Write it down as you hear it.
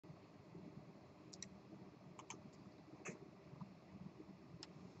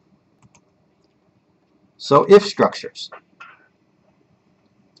So if structures.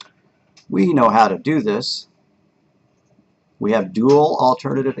 We know how to do this. We have dual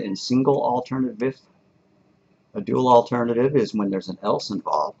alternative and single alternative if. A dual alternative is when there's an else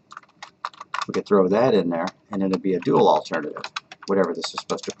involved. We could throw that in there, and it'd be a dual alternative, whatever this is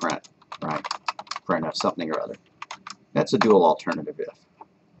supposed to print, right? Print out something or other. That's a dual alternative if.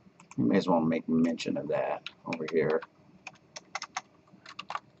 We may as well make mention of that over here.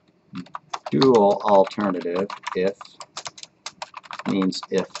 Dual alternative if means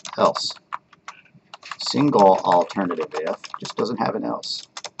if else. Single alternative if just doesn't have an else.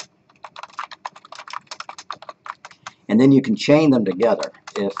 And then you can chain them together.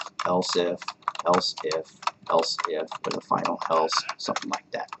 If, else if, else if, else if, with a final else, something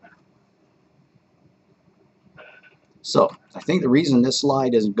like that. So I think the reason this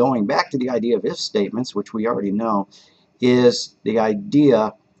slide is going back to the idea of if statements, which we already know, is the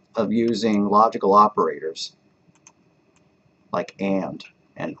idea of using logical operators like and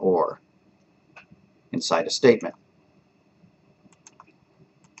or inside a statement.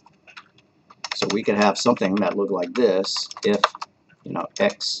 So we could have something that looked like this if,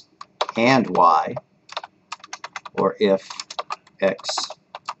 x and y, or if x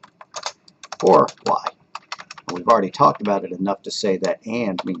or y. And we've already talked about it enough to say that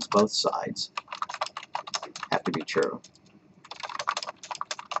and means both sides have to be true.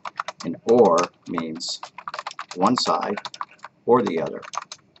 And or means one side or the other,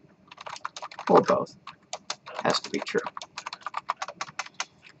 or both, has to be true.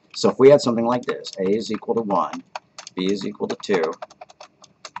 So if we had something like this, a is equal to 1, b is equal to 2,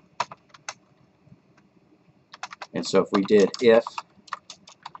 and so if we did if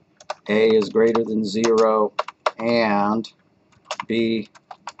a is greater than 0 and b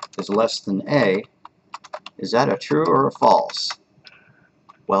is less than a, is that a true or a false?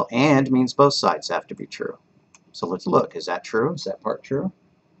 Well, and means both sides have to be true. So let's look. Is that true? Is that part true?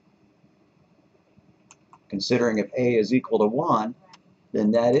 Considering if a is equal to 1,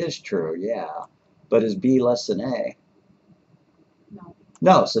 then that is true, yeah. But is b less than a? No.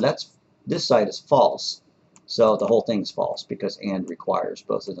 No, so this side is false. So the whole thing's false because and requires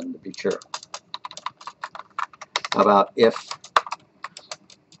both of them to be true. How about if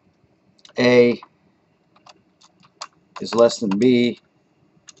a is less than b,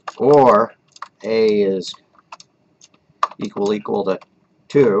 or a is equal to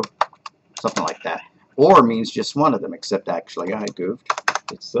 2, something like that. Or means just one of them, except actually I goofed.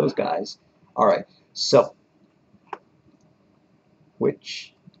 It's those guys. All right, so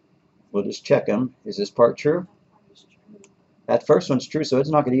which, we'll just check them. Is this part true? That first one's true, so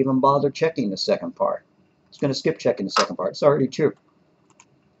it's not going to even bother checking the second part. It's going to skip checking the second part. It's already true.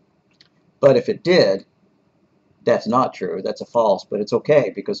 But if it did, that's not true. That's a false, but it's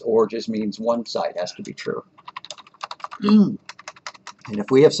okay because or just means one side has to be true. And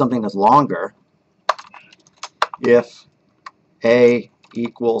if we have something that's longer, if a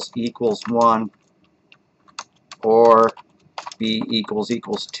equals 1 or b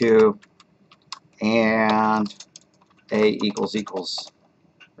equals 2 and a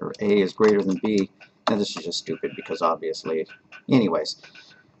or a is greater than b, now this is just stupid because obviously, anyways,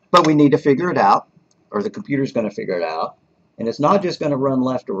 but we need to figure it out, or the computer's going to figure it out, and it's not just going to run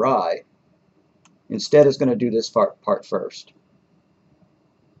left or right. Instead, it's going to do this part first.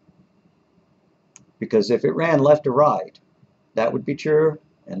 Because if it ran left or right, that would be true,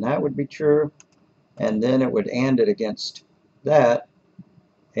 and that would be true, and then it would AND it against that,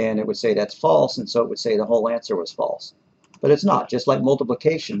 and it would say that's false, and so it would say the whole answer was false. But it's not. Just like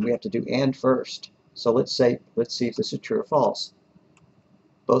multiplication, we have to do AND first. So let's see if this is true or false.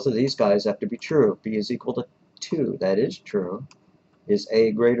 Both of these guys have to be true. B is equal to 2. That is true. Is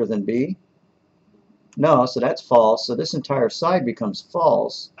A greater than B? No, so that's false. So this entire side becomes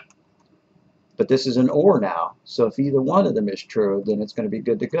false. But this is an OR now. So if either one of them is true, then it's going to be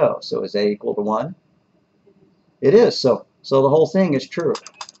good to go. So is A equal to 1? It is. So the whole thing is true.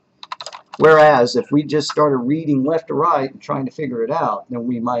 Whereas if we just started reading left to right and trying to figure it out, then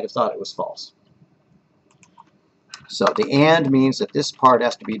we might have thought it was false. So the AND means that this part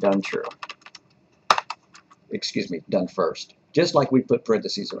has to be done true. Excuse me, done first. Just like we put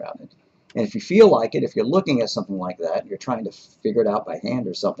parentheses around it. And if you feel like it, if you're looking at something like that, you're trying to figure it out by hand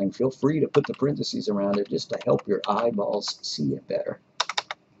or something, feel free to put the parentheses around it just to help your eyeballs see it better.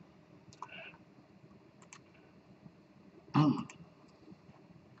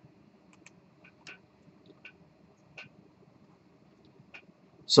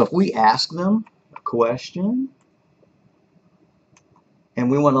 So if we ask them a question, and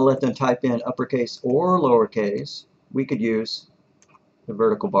we want to let them type in uppercase or lowercase, we could use the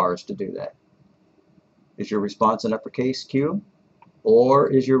vertical bars to do that. Is your response an uppercase Q? Or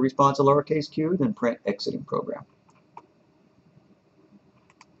is your response a lowercase q? Then print exiting program.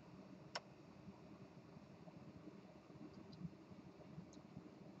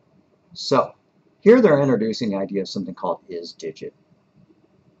 So here they're introducing the idea of something called isDigit.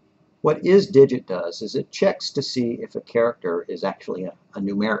 What isDigit does is it checks to see if a character is actually a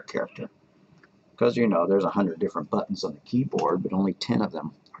numeric character. Because you know there's 100 different buttons on the keyboard, but only 10 of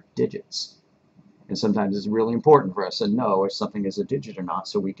them are digits. And sometimes it's really important for us to know if something is a digit or not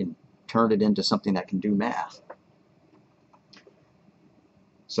so we can turn it into something that can do math.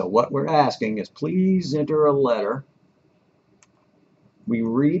 So what we're asking is please enter a letter. We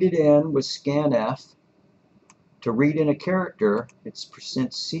read it in with scanf. To read in a character, it's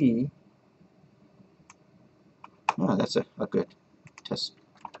 %C. Oh, that's a good test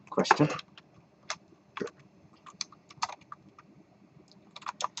question.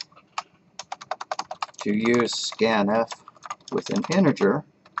 To use scanf with an integer,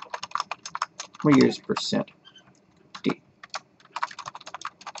 we use %D.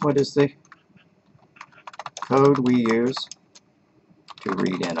 What is the code we use to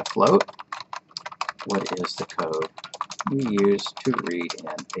read in a float? What is the code we use to read in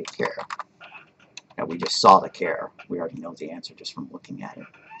a char? Now we just saw the char. We already know the answer just from looking at it.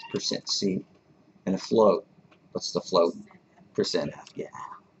 It's %C. And a float. What's the float? %F. Yeah.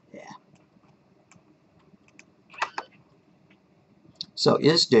 So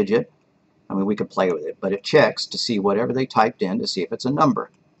isDigit, I mean we could play with it, but it checks to see whatever they typed in to see if it's a number.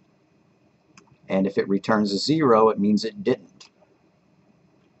 And if it returns a 0, it means it didn't.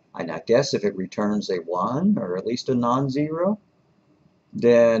 And I guess if it returns a 1 or at least a non-zero,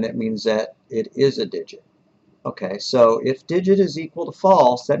 then it means that it is a digit. Okay, so if digit is equal to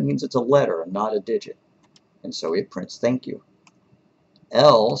false, that means it's a letter and not a digit. And so it prints thank you.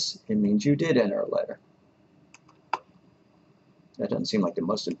 Else, it means you did enter a letter. That doesn't seem like the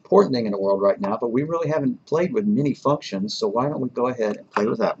most important thing in the world right now, but we really haven't played with many functions, so why don't we go ahead and play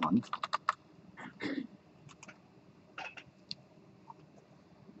with that one.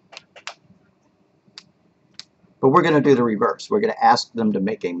 But we're going to do the reverse. We're going to ask them to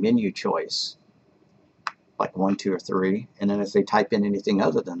make a menu choice, like 1, 2, or 3, and then if they type in anything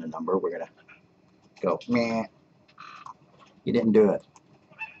other than a number, we're going to go, meh, you didn't do it.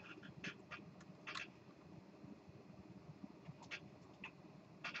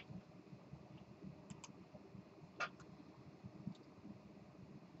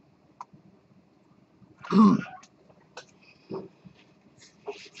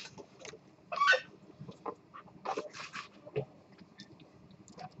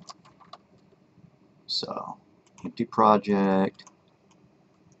 So, empty project.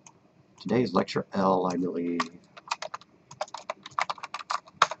 Today's lecture L, I believe.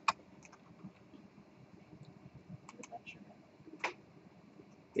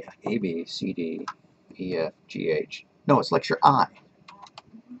 Yeah, A, B, C, D, E, F, G, H. No, it's lecture I.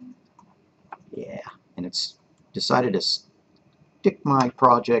 Yeah, and it's decided to stick my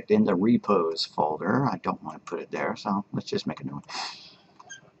project in the repos folder. I don't want to put it there, so let's just make a new one.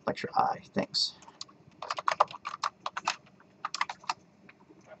 Lecture I, thanks.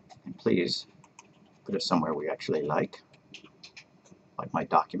 And please put it somewhere we actually like my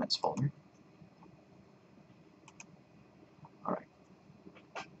documents folder. All right.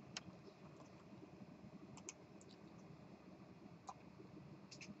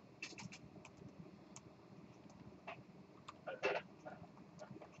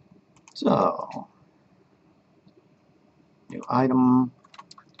 So, new item,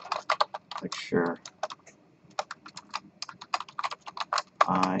 lecture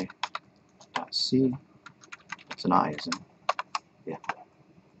I.C. It's an I, isn't it? Yeah.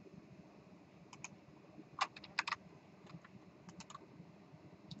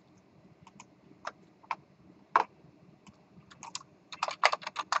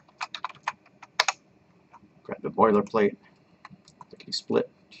 Grab the boilerplate, lickety split.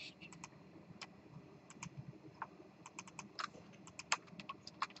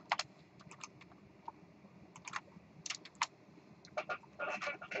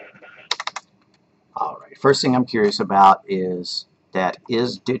 All right, first thing I'm curious about is that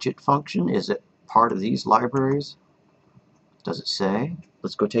isDigit function. Is it part of these libraries? Does it say?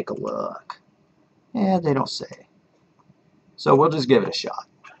 Let's go take a look. Yeah, they don't say. So we'll just give it a shot.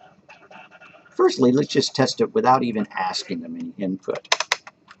 Firstly, let's just test it without even asking them any input.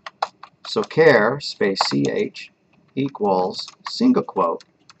 So char space ch equals single quote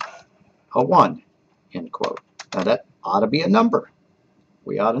a 1 end quote. Now that ought to be a number.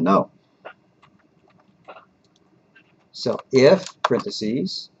 We ought to know. So if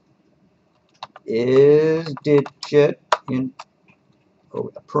parentheses is digit in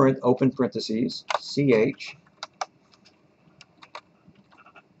open parentheses, CH.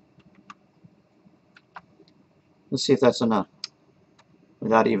 Let's see if that's enough,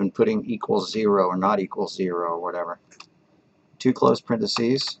 without even putting equals 0 or not equals 0 or whatever. Two close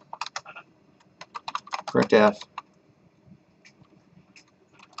parentheses, printf,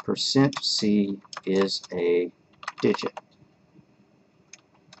 %c is a digit,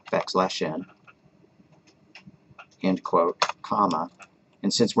 \n, end quote, comma.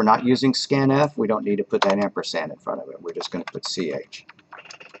 And since we're not using scanf, we don't need to put that ampersand in front of it. We're just going to put ch.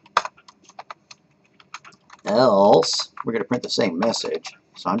 Else, we're going to print the same message,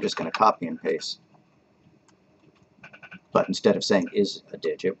 so I'm just going to copy and paste. But instead of saying is a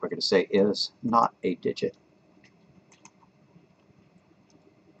digit, we're going to say is not a digit.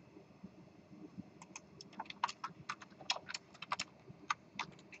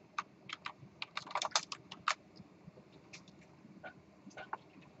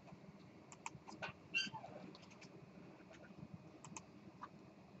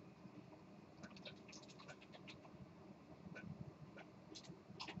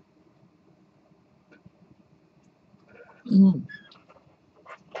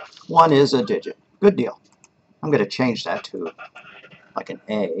 One is a digit. Good deal. I'm going to change that to like an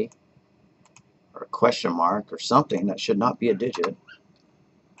A or a question mark or something that should not be a digit.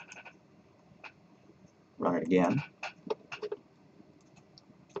 Run it again.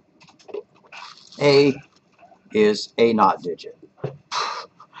 A is a not digit.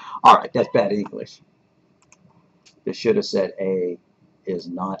 All right, that's bad English. It should have said A is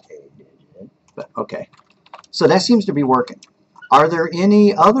not a digit, but okay. So that seems to be working. Are there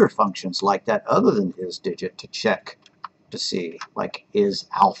any other functions like that other than isDigit to check to see, like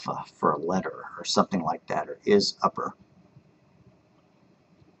isAlpha for a letter or something like that, or isUpper?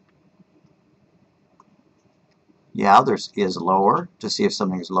 Yeah, there's isLower to see if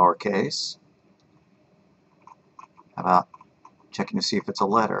something is lowercase. How about checking to see if it's a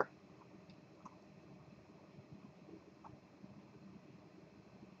letter?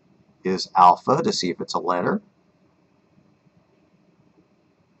 isAlpha to see if it's a letter.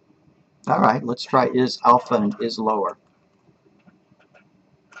 All right, let's try isAlpha and isLower.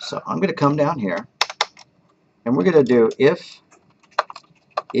 So I'm going to come down here, and we're going to do if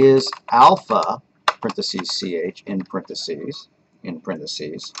isAlpha, parentheses ch, in parentheses,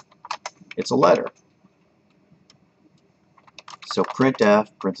 it's a letter. So printf,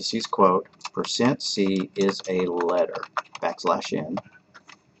 parentheses quote, %c is a letter, \n,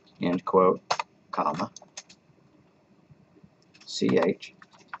 end quote, comma, ch.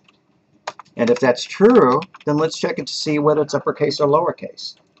 And if that's true, then let's check it to see whether it's uppercase or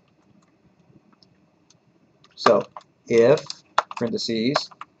lowercase. So if, parentheses,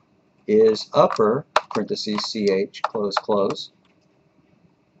 is upper, parentheses ch, close, close,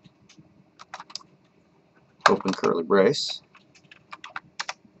 open curly brace,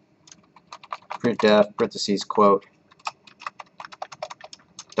 printf, parentheses quote,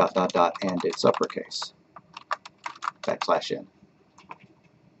 dot, dot, dot, and it's uppercase, \n.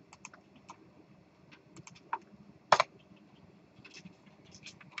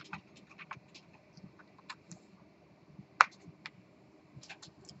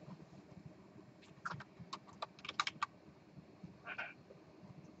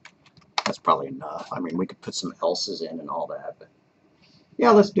 That's probably enough. I mean, we could put some else's in and all that, but yeah,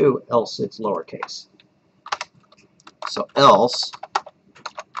 let's do else it's lowercase. So else,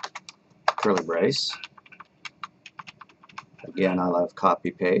 curly brace. Again, I love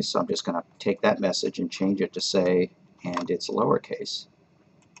copy paste, so I'm just going to take that message and change it to say, and it's lowercase.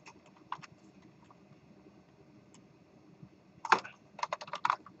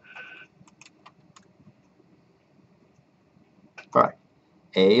 All right,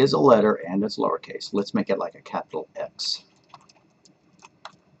 A is a letter and it's lowercase. Let's make it like a capital X.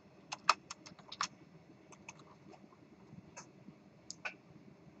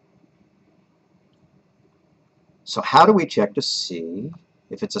 So how do we check to see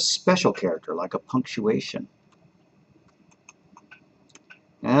if it's a special character, like a punctuation?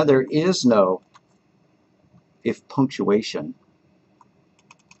 Now, there is no if punctuation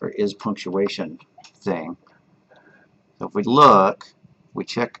or is punctuation thing. So if we look, we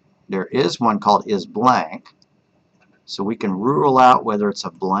check, there is one called is blank. So we can rule out whether it's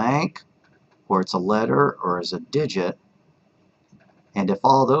a blank or it's a letter or is a digit. And if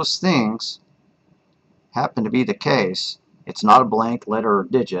all those things happen to be the case, it's not a blank, letter, or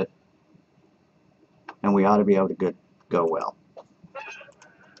digit, and we ought to be able to go well.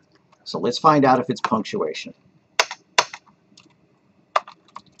 So let's find out if it's punctuation.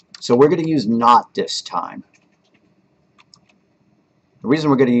 So we're going to use not this time. The reason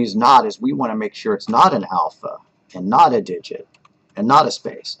we're going to use not is we want to make sure it's not an alpha and not a digit and not a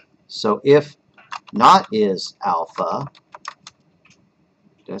space. So if not is alpha,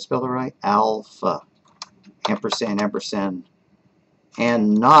 did I spell it right? Alpha, ampersand, ampersand,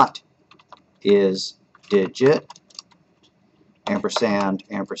 and not is digit, ampersand,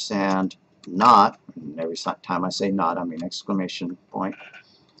 ampersand, not, and every time I say not, I mean exclamation point.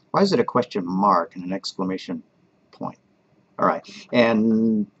 Why is it a question mark and an exclamation point? All right,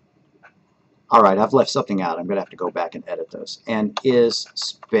 and all right, I've left something out. I'm going to have to go back and edit those. And is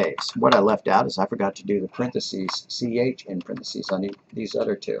space. What I left out is I forgot to do the parentheses, ch in parentheses on these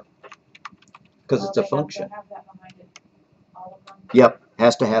other two. Because it's a function. Have that behind it, all of them? Yep,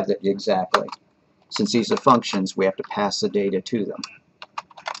 has to have that, exactly. Since these are functions, we have to pass the data to them.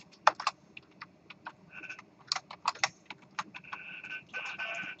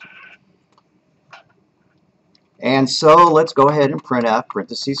 And so let's go ahead and print out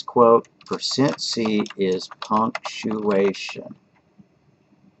parentheses quote %C is punctuation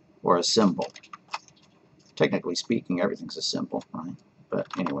or a symbol. Technically speaking, everything's a symbol, right? But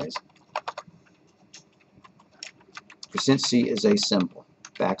anyways, %C is a symbol,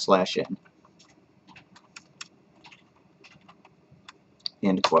 \n,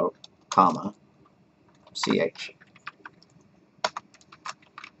 end quote, comma, ch.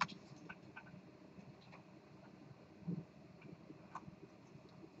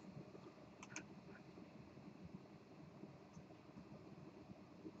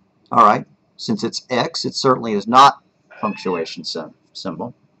 All right, since it's X, it certainly is not punctuation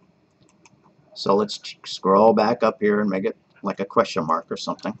symbol. So let's scroll back up here and make it like a question mark or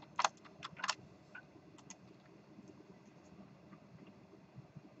something.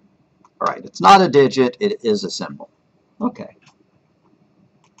 All right, it's not a digit, it is a symbol. Okay.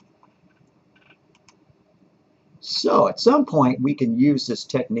 So at some point we can use this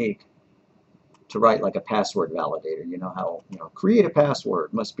technique to write like a password validator. You know how, create a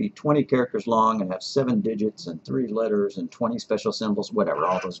password must be 20 characters long and have 7 digits and 3 letters and 20 special symbols, whatever,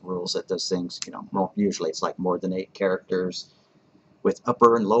 all those rules that those things, usually it's like more than 8 characters with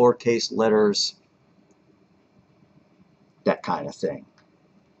upper and lowercase letters, that kind of thing.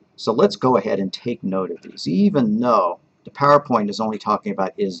 So let's go ahead and take note of these, even though the PowerPoint is only talking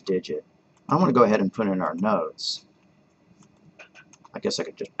about is digit. I want to go ahead and put in our notes. I guess I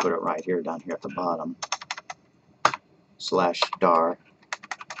could just put it right here, down here at the bottom. /star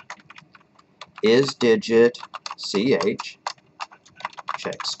is digit ch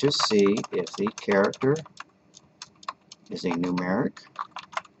checks to see if the character is a numeric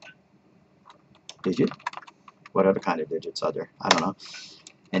digit. What other kind of digits are there? I don't know.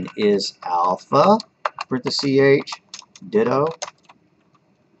 And is alpha, parentheses ch, ditto,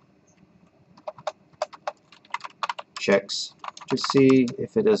 checks to see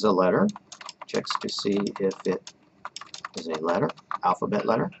if it is a letter, checks to see if it is a letter, alphabet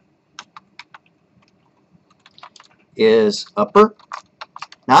letter, is upper.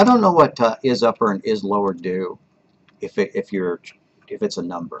 Now I don't know what is upper and is lower do if it's a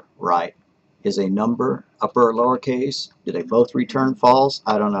number, right? Is a number upper or lowercase? Do they both return false?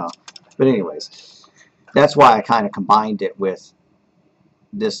 I don't know. But anyways, that's why I kind of combined it with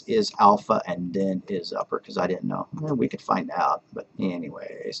this is alpha and then is upper, because I didn't know. Well, we could find out, but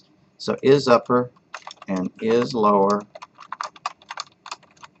anyways. So is upper and is lower,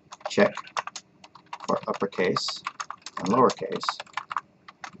 check for uppercase and lowercase.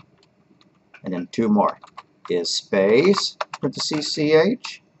 And then 2 more. Is space, parentheses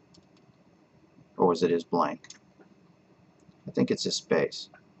ch, or was it is blank? I think it's a space.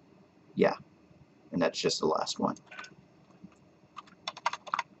 Yeah, and that's just the last one.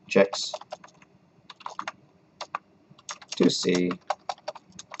 Checks to see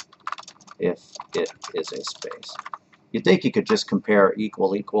if it is a space. You'd think you could just compare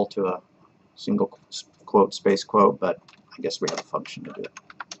equal to a single quote space quote, but I guess we have a function to do it.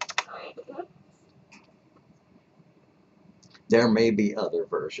 There may be other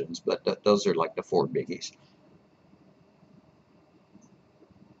versions, but those are like the 4 biggies.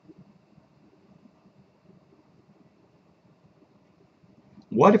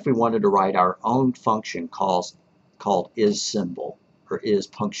 What if we wanted to write our own function called is symbol or is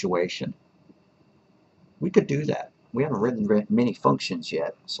punctuation? We could do that. We haven't written many functions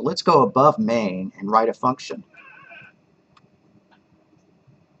yet. So let's go above main and write a function.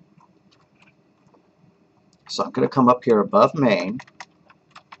 So I'm going to come up here above main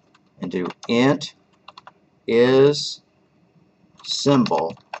and do int is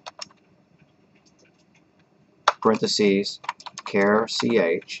symbol, parentheses, char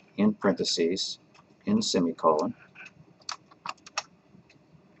ch in parentheses, in semicolon.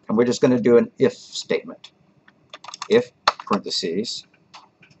 And we're just going to do an if statement. If parentheses,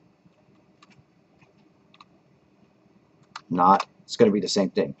 not, it's going to be the same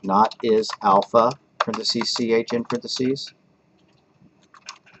thing. Not is alpha, parentheses, ch in parentheses.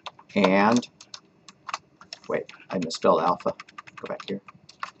 And, wait, I misspelled alpha. Go back here.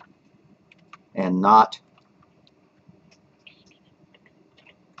 And not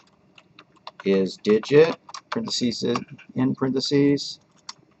is digit, parentheses in parentheses.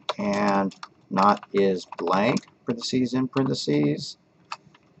 And not is blank, parentheses in parentheses.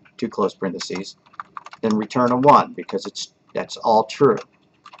 Two close parentheses. Then return a 1 because that's all true.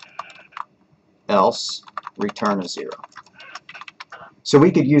 Else return a 0. So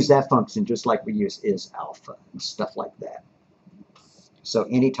we could use that function just like we use is alpha and stuff like that. So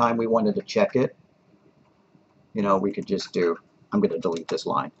anytime we wanted to check it, you know, we could just do, I'm going to delete this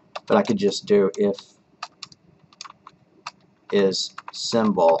line, but I could just do if is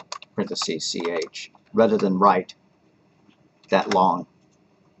symbol parentheses ch rather than write that long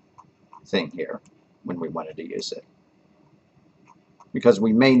thing here when we wanted to use it. Because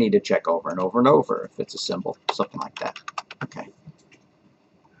we may need to check over and over and over if it's a symbol, something like that. Okay.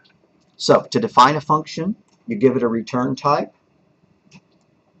 So to define a function, you give it a return type,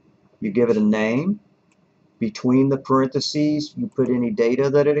 you give it a name, between the parentheses you put any data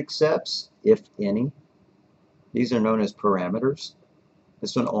that it accepts, if any. These are known as parameters.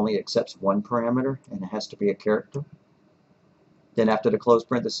 This one only accepts one parameter and it has to be a character. Then after the closed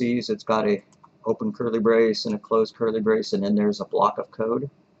parentheses, it's got a open curly brace and a closed curly brace, and then there's a block of code.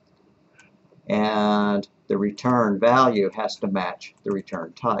 And the return value has to match the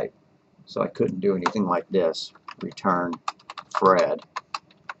return type. So I couldn't do anything like this, return Fred,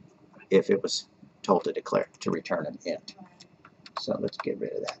 if it was told to declare, to return an int. So let's get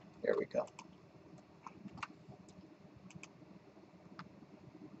rid of that. There we go.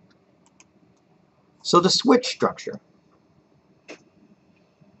 So the switch structure.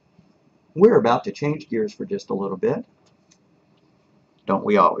 We're about to change gears for just a little bit. Don't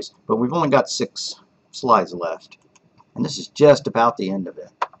we always? But we've only got 6 slides left. And this is just about the end of it.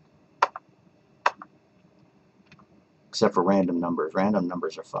 Except for random numbers. Random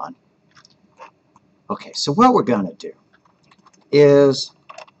numbers are fun. Okay, so what we're going to do is,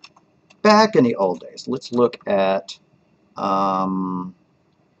 back in the old days, let's look at phone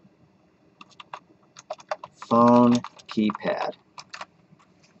keypad.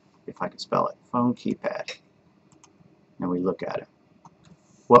 If I can spell it, phone keypad. And we look at it.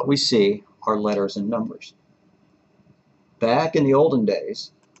 What we see are letters and numbers. Back in the olden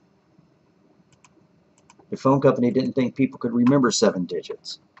days, the phone company didn't think people could remember 7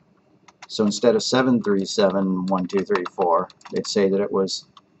 digits. So instead of 737 1 2 3 4, they'd say that it was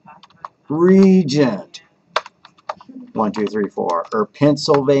Regent 1 2 3 4 or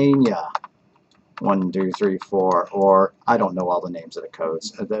Pennsylvania 1 2 3 4, or I don't know all the names of the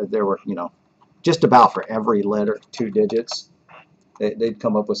codes. There were, you know, just about for every letter 2 digits, they'd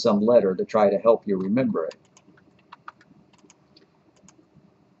come up with some letter to try to help you remember it.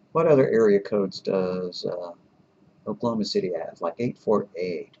 What other area codes does Oklahoma City have? Like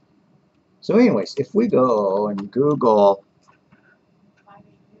 848. So anyways, if we go and Google,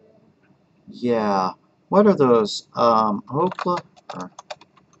 yeah, what are those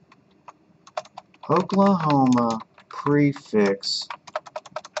Oklahoma prefix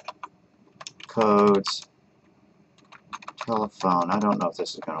codes telephone. I don't know if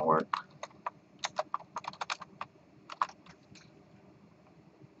this is going to work.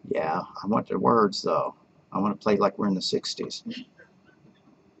 Yeah, I want the words though. I want to play like we're in the 60s.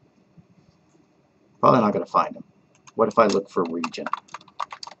 Probably not going to find them. What if I look for region?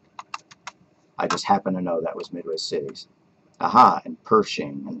 I just happen to know that was Midwest Cities. Aha, and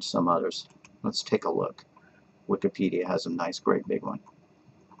Pershing and some others. Let's take a look. Wikipedia has a nice, great big one.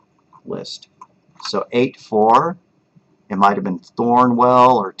 List. So 8-4, it might have been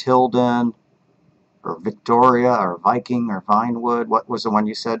Thornwell or Tilden or Victoria or Viking or Vinewood. What was the one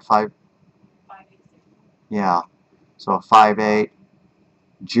you said? 5? 586. Yeah. So 5-8.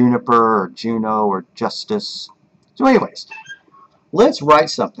 Juniper or Juno or Justice. So anyways, let's write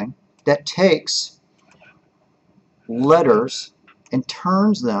something that takes letters and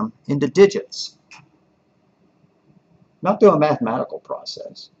turns them into digits. Not through a mathematical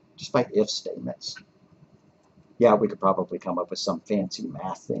process, just by if statements. Yeah, we could probably come up with some fancy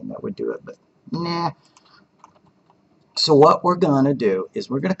math thing that would do it, but nah. So what we're going to do is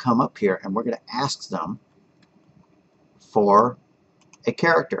we're going to come up here and we're going to ask them for a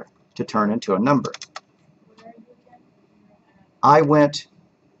character to turn into a number. Where are you again? I went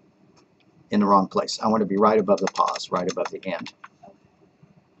in the wrong place. I want to be right above the pause, right above the end.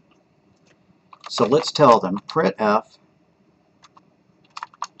 So let's tell them, printf,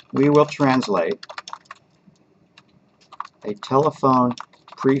 we will translate a telephone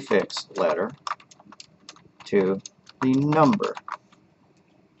prefix letter to the number,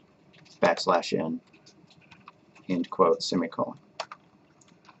 \n, end quote, semicolon.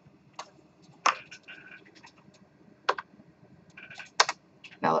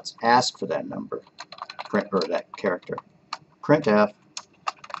 Now let's ask for that number, or that character. Printf,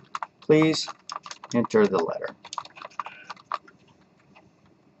 please enter the letter.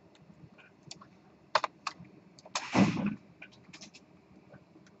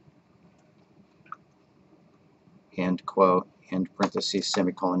 End quote, end parentheses,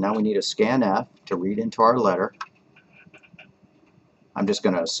 semicolon. Now we need a scanf to read into our letter. I'm just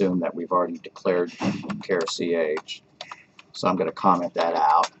going to assume that we've already declared char ch. So I'm going to comment that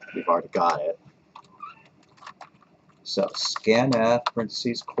out. We've already got it. So scanf,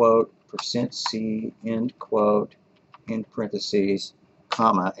 parentheses, quote, %c, end quote, end parentheses,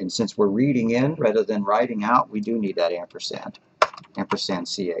 comma. And since we're reading in rather than writing out, we do need that ampersand,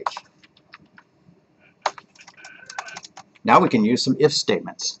 &ch. Now we can use some if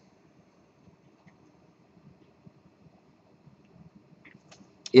statements.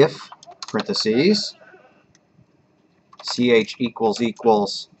 If, parentheses, ch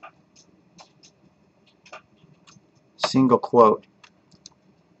equals single quote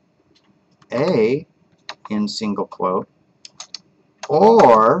a in single quote,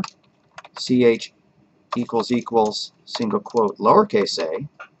 or ch equals single quote lowercase a.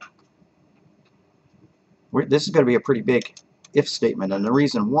 This is going to be a pretty big if statement, and the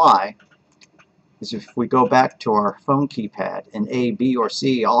reason why is if we go back to our phone keypad, and A, B, or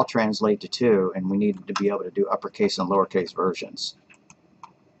C all translate to 2, and we need to be able to do uppercase and lowercase versions.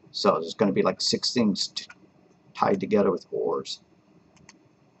 So there's going to be like 6 things tied together with ors.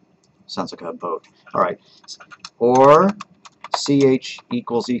 Sounds like a boat. All right. Or ch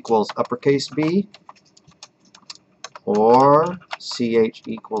equals uppercase B, or ch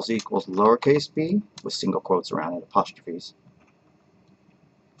equals lowercase b with single quotes around it, apostrophes.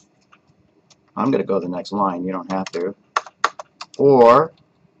 I'm going to go to the next line. You don't have to. Or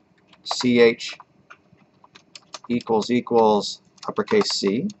ch equals uppercase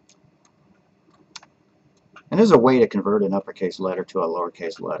C. And there's a way to convert an uppercase letter to a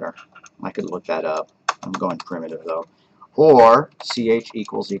lowercase letter. I could look that up. I'm going primitive though. Or ch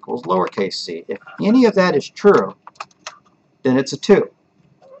equals lowercase c. If any of that is true, then it's a 2.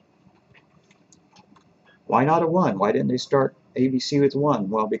 Why not a 1? Why didn't they start ABC with 1?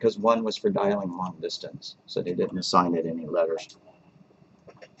 Well, because 1 was for dialing long distance, so they didn't assign it any letters.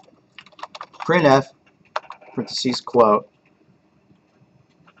 Printf, parentheses, quote,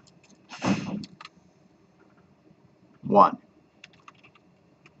 1,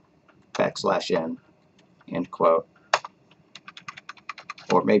 \n, end quote.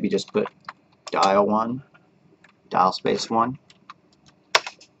 Or maybe just put dial 1, dial space 1.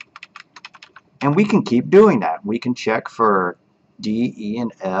 And we can keep doing that. We can check for D, E,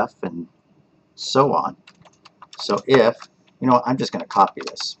 and F, and so on. So if, you know what, I'm just going to copy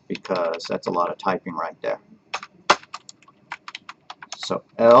this because that's a lot of typing right there. So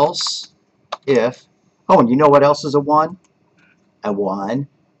else, if, oh, and you know what else is a 1? A 1.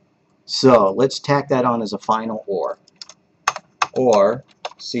 So let's tack that on as a final or. Or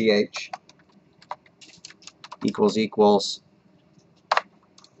ch equals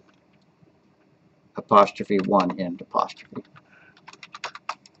apostrophe 1 end apostrophe.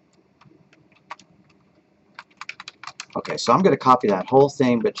 Okay, so I'm going to copy that whole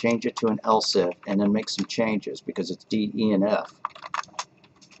thing but change it to an else if and then make some changes because it's D, E, and F.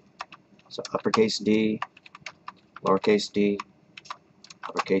 So uppercase D, lowercase d,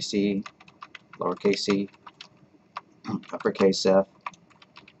 uppercase E, lowercase e, uppercase F,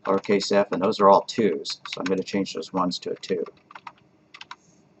 lowercase f, and those are all 2s. So I'm going to change those 1s to a 2.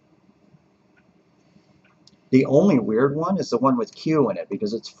 The only weird one is the one with Q in it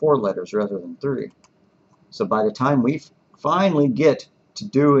because it's 4 letters rather than 3. So by the time we finally get to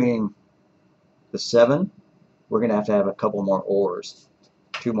doing the 7, we're going to have a couple more ors,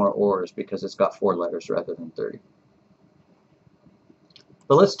 2 more ors because it's got 4 letters rather than 3.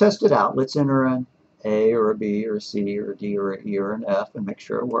 But let's test it out. Let's enter an A or a B or a C or a D or an E or an F and make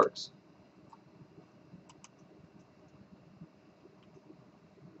sure it works.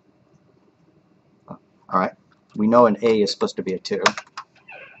 Alright, we know an A is supposed to be a 2.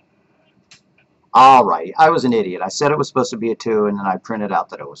 Alright, I was an idiot. I said it was supposed to be a 2 and then I printed out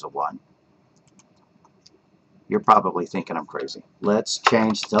that it was a 1. You're probably thinking I'm crazy. Let's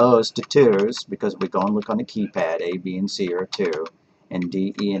change those to 2's because we go and look on the keypad. A, B, and C are 2, and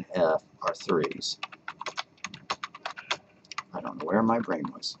D, E, and F are 3's. I don't know where my brain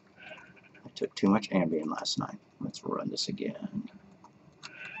was. I took too much Ambien last night. Let's run this again.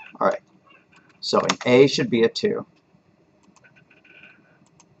 Alright, so an A should be a 2.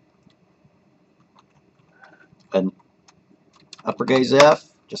 An uppercase F,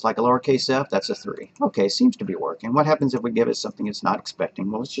 just like a lowercase f, that's a 3. Okay, seems to be working. What happens if we give it something it's not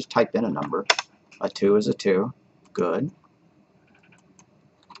expecting? Well, let's just type in a number. A 2 is a 2. Good.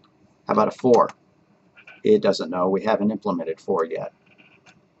 How about a 4? It doesn't know. We haven't implemented 4 yet.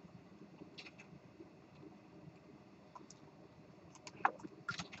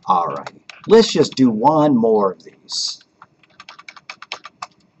 Alright, let's just do one more of these.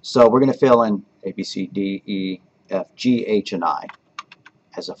 So we're going to fill in A, B, C, D, E, F, G, H, and I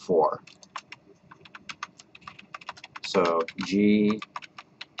as a 4. So G,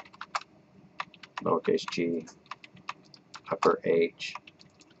 lowercase g, upper H,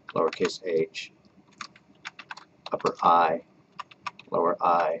 lowercase h, upper I, lower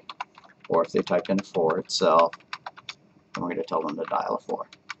I, or if they typed in a 4 itself, then we're going to tell them to dial a 4.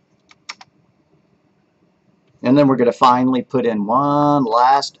 And then we're going to finally put in one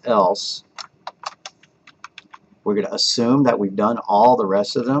last else. We're going to assume that we've done all the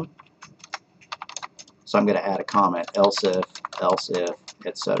rest of them. So I'm going to add a comment, else if,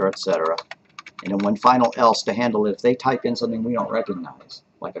 etc., etc. And then one final else to handle it if they type in something we don't recognize,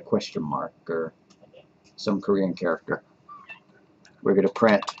 like a question mark or some Korean character. We're going to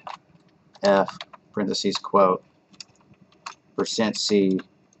print F, parentheses, quote, %C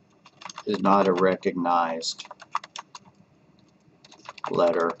is not a recognized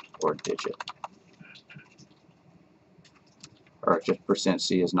letter or digit. Or just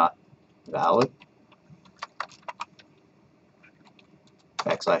 %C is not valid.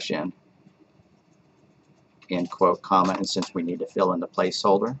 \n, end quote, comma, and since we need to fill in the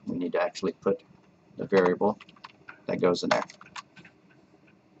placeholder, we need to actually put the variable that goes in there.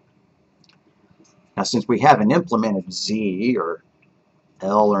 Now since we haven't implemented Z or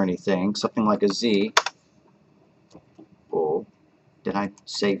L or anything, something like a Z, oh, did I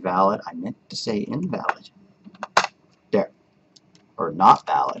say valid? I meant to say invalid. There. Or not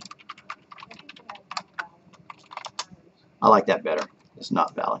valid. I like that better. It's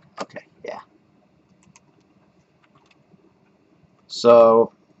not valid. Okay, yeah.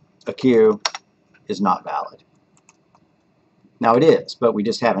 So a Q is not valid. Now it is, but we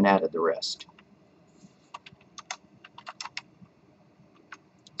just haven't added the rest.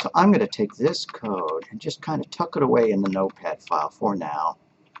 So I'm going to take this code and just kind of tuck it away in the notepad file for now.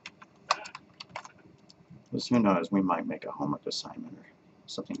 Because who knows, we might make a homework assignment or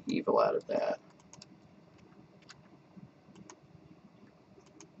something evil out of that.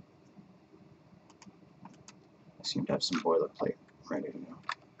 I seem to have some boilerplate ready to go.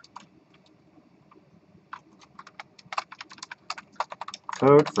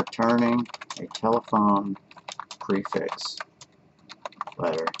 Code for turning a telephone prefix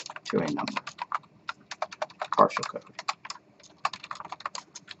letter to a number. Partial code.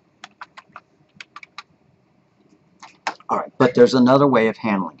 Alright, but there's another way of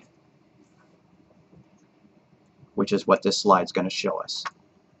handling it, which is what this slide's going to show us.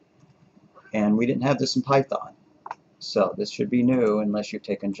 And we didn't have this in Python, so this should be new unless you've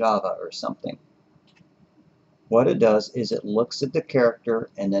taken Java or something. What it does is it looks at the character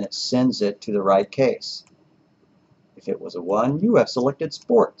and then it sends it to the right case. If it was a 1, you have selected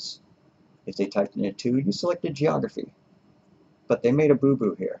sports. If they typed in a 2, you selected geography. But they made a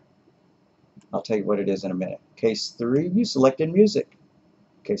boo-boo here. I'll tell you what it is in a minute. Case 3, you selected music.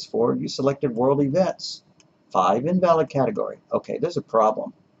 Case 4, you selected world events. 5, invalid category. Okay, there's a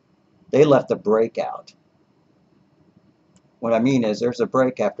problem. They left a break out. What I mean is there's a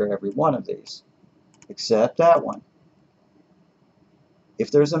break after every one of these, except that one.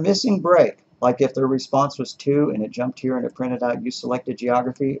 If there's a missing break, like if their response was 2 and it jumped here and it printed out you selected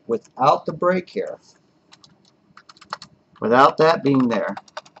geography, without the break here, without that being there,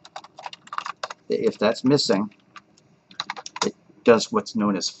 if that's missing, it does what's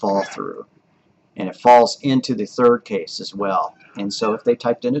known as fall through. And it falls into the third case as well. And so if they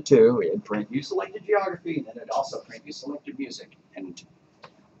typed in a 2, it'd print you selected geography, and then it'd also print you selected music. And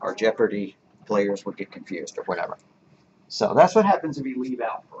our Jeopardy players would get confused or whatever. So that's what happens if you leave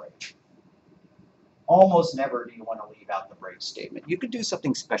out break. Almost never do you want to leave out the break statement. You could do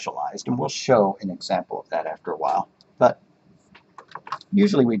something specialized, and we'll show an example of that after a while. But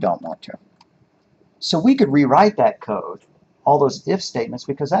usually we don't want to. So we could rewrite that code, all those if statements,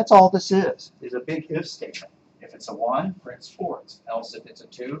 because that's all this is a big if statement. If it's a 1, print sports. Else if it's a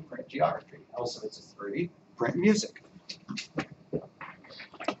 2, print geography. Else if it's a 3, print music.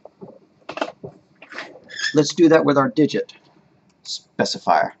 Let's do that with our digit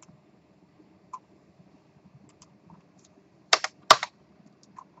specifier.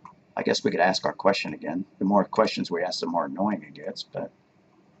 I guess we could ask our question again. The more questions we ask, the more annoying it gets, but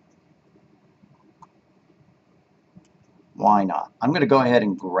why not? I'm going to go ahead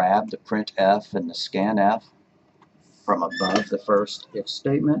and grab the printf and the scanf from above the first if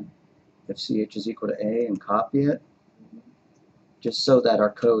statement, if ch is equal to a, and copy it, just so that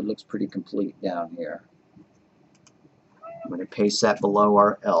our code looks pretty complete down here. I'm going to paste that below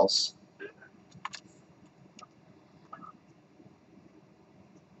our else.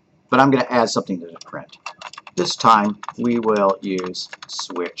 But I'm going to add something to the print. This time we will use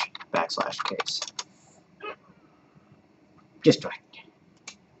switch \case. Just right.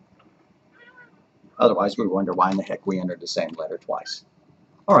 Otherwise we wonder why in the heck we entered the same letter twice.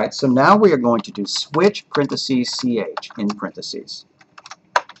 Alright, so now we are going to do switch parentheses ch in parentheses.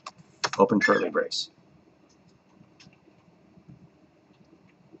 Open curly brace.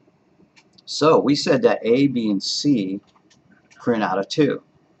 So we said that A, B, and C print out of 2.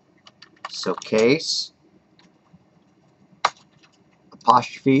 So case,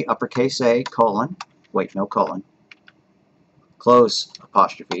 apostrophe, uppercase A, colon, wait, no colon, close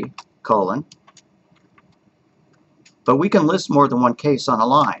apostrophe, colon. But we can list more than one case on a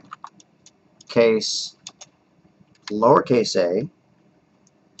line. Case, lowercase a,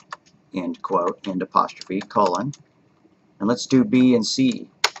 end quote, end apostrophe, colon. And let's do B and C.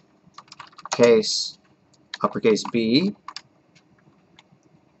 Case, uppercase B,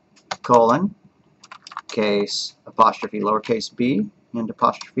 colon, case, apostrophe, lowercase b, end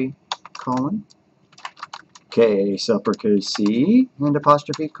apostrophe, colon, case, uppercase C, end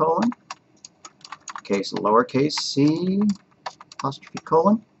apostrophe, colon, case, lowercase c, apostrophe,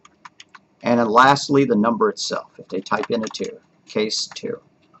 colon, and then lastly the number itself. If they type in a 2, case 2,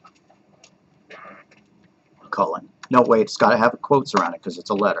 colon. No, wait, it's got to have quotes around it because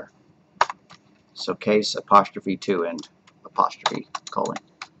it's a letter. So case, apostrophe 2, and apostrophe, colon.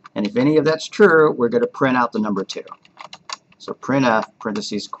 And if any of that's true, we're going to print out the number 2. So printf,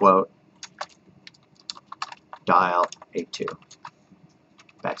 parentheses, quote, dial A2,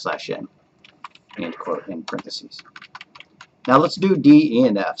 \n, end quote, in parentheses. Now let's do D, E,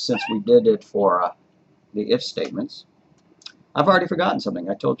 and F since we did it for the if statements. I've already forgotten something.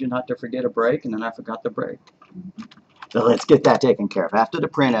 I told you not to forget a break, and then I forgot the break. So let's get that taken care of. After the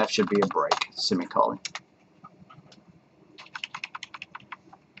printf should be a break, semicolon.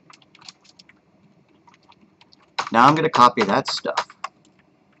 Now I'm going to copy that stuff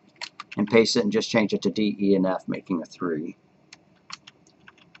and paste it and just change it to D, E, and F, making a 3.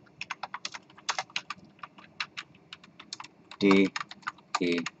 D,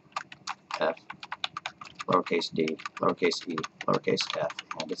 E, F, lowercase d, lowercase e, lowercase f,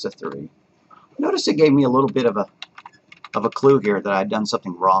 and it's a 3. Notice it gave me a little bit of a clue here that I'd done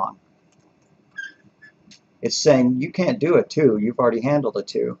something wrong. It's saying you can't do a 2, you've already handled a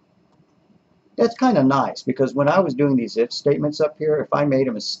 2. That's kind of nice because when I was doing these if statements up here, if I made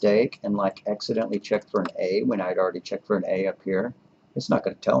a mistake and like accidentally checked for an A when I'd already checked for an A up here, it's not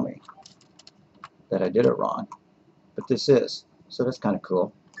going to tell me that I did it wrong. But this is, so that's kind of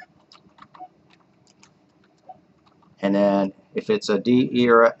cool. And then if it's a D, E,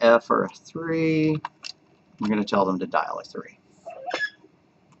 or a F, or a 3, I'm going to tell them to dial a 3.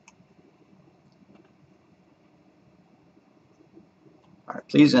 All right,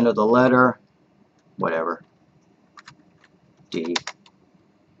 please enter the letter, whatever, D.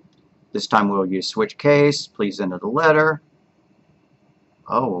 This time we'll use switch case. Please enter the letter.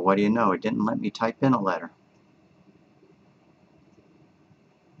 Oh, well, what do you know? It didn't let me type in a letter.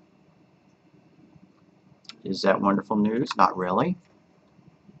 Is that wonderful news? Not really.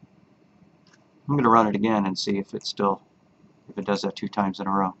 I'm going to run it again and see if it does that 2 times in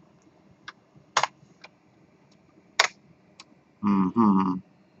a row.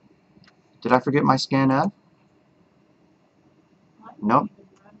 Did I forget my scanf? Nope.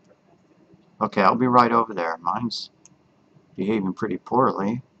 Okay, I'll be right over there. Mine's behaving pretty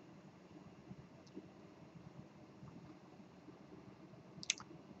poorly.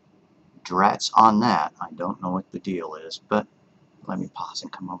 Drats on that. I don't know what the deal is, but let me pause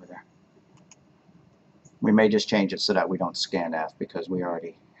and come over there. We may just change it so that we don't scanf because we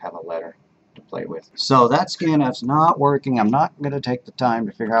already have a letter to play with. So that scanf's not working. I'm not going to take the time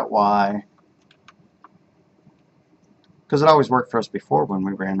to figure out why. Because it always worked for us before when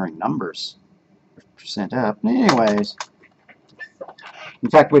we were entering numbers. %f. Anyways. In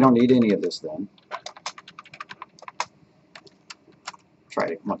fact, we don't need any of this then.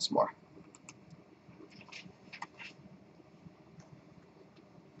 write it once more.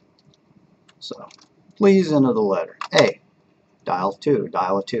 So please enter the letter A. Dial 2,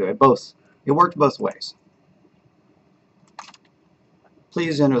 dial a 2. It worked both ways.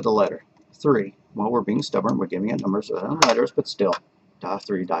 Please enter the letter 3. Well, we're being stubborn. We're giving it numbers rather than letters, but still. Dial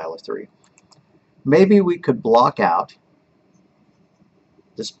 3, dial a 3. Maybe we could block out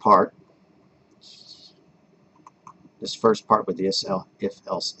this part, this first part with the if,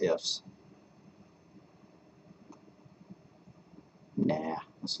 else, ifs. Nah,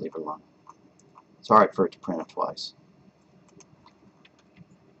 let's leave it alone. It's alright for it to print it twice.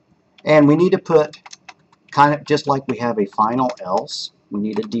 And we need to put, kind of just like we have a final else, we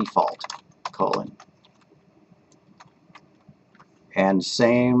need a default colon. And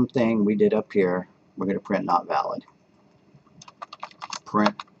same thing we did up here, we're going to print not valid.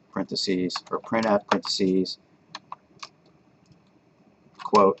 Print parentheses, or printf parentheses,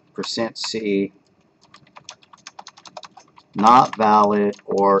 quote, %c, not valid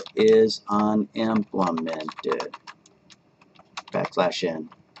or is unimplemented, \n,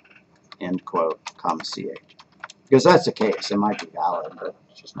 end quote, comma ch. Because that's the case, it might be valid, but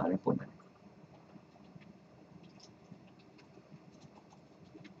it's just not implemented.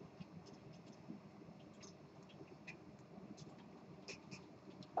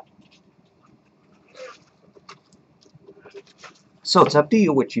 So it's up to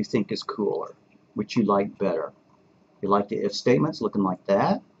you what you think is cooler, which you like better. You like the if statements looking like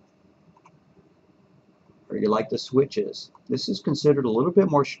that? Or you like the switches? This is considered a little bit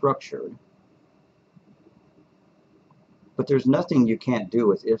more structured. But there's nothing you can't do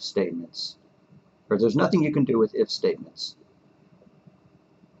with if statements. Or there's nothing you can do with if statements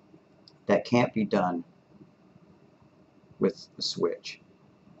that can't be done with a switch.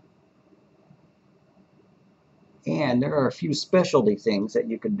 And there are a few specialty things that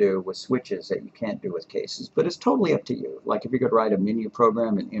you can do with switches that you can't do with cases, but it's totally up to you. Like if you could write a menu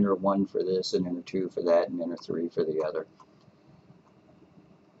program and enter 1 for this, and enter 2 for that, and enter 3 for the other,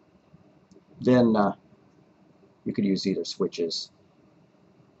 then you could use either switches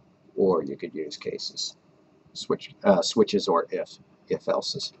or you could use cases. Switches or if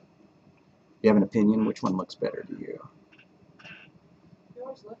else's. You have an opinion? Which one looks better to you?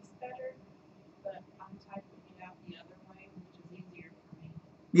 Yours looks better, but I'm typing it out the other way, which is easier for me.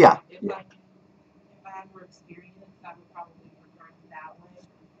 Yeah. If Yeah. I had more experience, I would probably prefer it that way.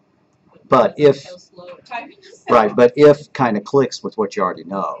 But because if I'm so slow at typing this right, out. but if kind of clicks with what you already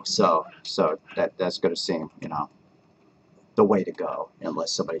know, so that's going to seem, you know, the way to go,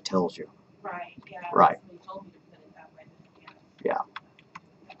 unless somebody tells you. Right, yeah. Right. Somebody told me to put it that way, but Yeah.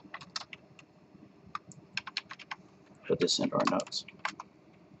 Put this into our notes.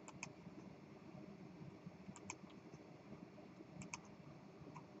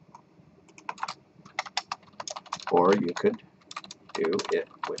 Or you could do it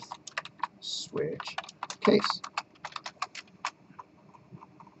with switch case.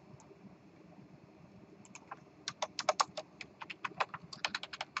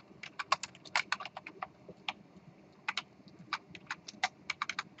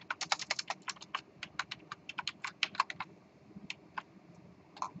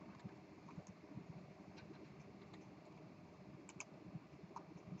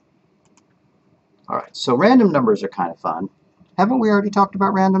 Alright, so random numbers are kind of fun. Haven't we already talked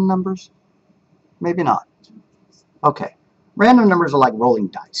about random numbers? Maybe not. Okay. Random numbers are like rolling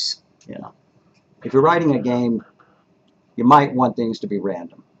dice. You know, if you're writing a game, you might want things to be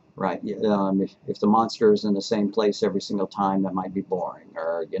random, right? If the monster is in the same place every single time, that might be boring.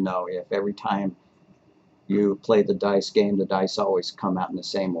 Or, you know, if every time you play the dice game, the dice always come out in the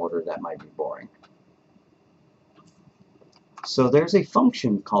same order, that might be boring. So there's a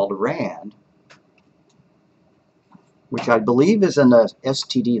function called rand, which I believe is in the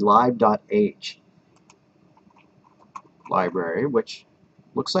stdlib.h library, which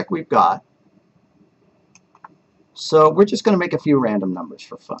looks like we've got. So we're just going to make a few random numbers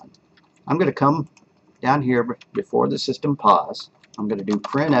for fun. I'm going to come down here before the system pause. I'm going to do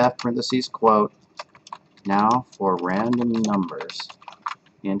printf parentheses quote now for random numbers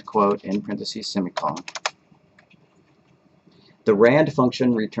end quote in parentheses semicolon. The rand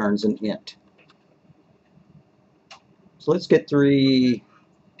function returns an int. So let's get 3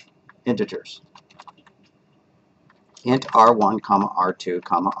 integers. Int r1, comma r2,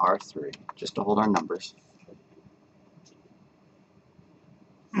 comma r3, just to hold our numbers.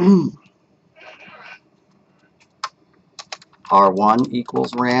 R1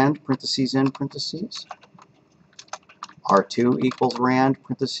 equals rand, parentheses in parentheses. R2 equals rand,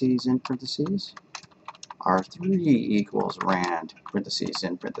 parentheses in parentheses. R3 equals rand, parentheses,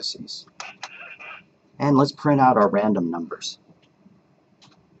 in parentheses. And let's print out our random numbers.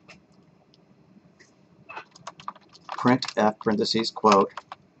 Printf, parentheses, quote,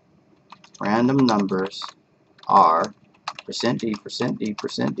 random numbers are %d, %d,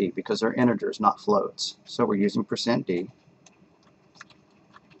 %d, because they're integers, not floats. So we're using %d.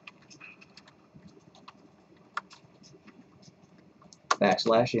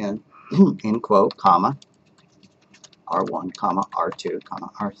 Backslash n, in quote, comma, R1, comma, R2, comma,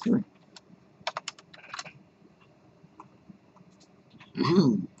 R3.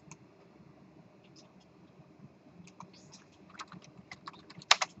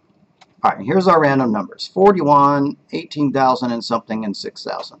 All right, here's our random numbers. 41, 18,000 and something, and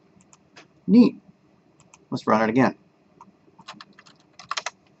 6,000. Neat. Let's run it again.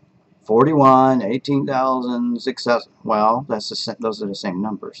 41, 18,000, 6,000. Well, those are the same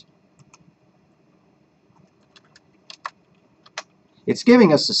numbers. It's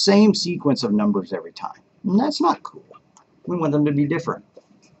giving us the same sequence of numbers every time. And that's not cool. We want them to be different.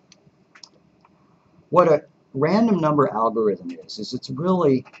 What a random number algorithm is it's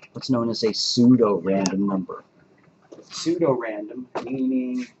really what's known as a pseudo-random number. Pseudo-random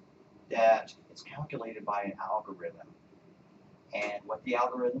meaning that it's calculated by an algorithm. And what the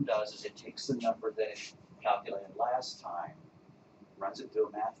algorithm does is it takes the number that it calculated last time, runs it through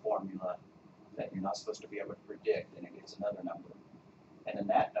a math formula that you're not supposed to be able to predict, and it gets another number. And then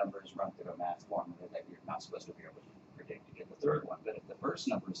that number is run through a math formula that you're not supposed to be able to predict to get the third one. But if the first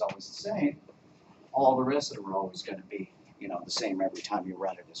number is always the same, all the rest of them are always going to be, the same every time you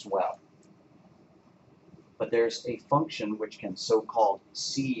run it as well. But there's a function which can so-called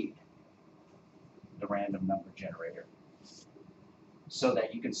seed the random number generator, so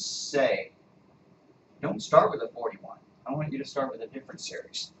that you can say, don't start with a 41. I want you to start with a different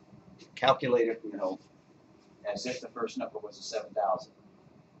series. Calculate it, as if the first number was a 7,000.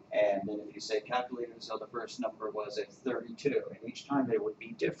 And then if you say calculate it as though the first number was a 32, and each time they would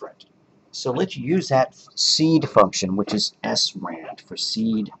be different. So let's use that seed function, which is srand for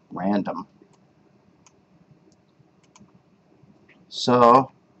seed random. So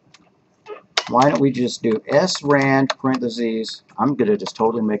why don't we just do srand parentheses, I'm going to just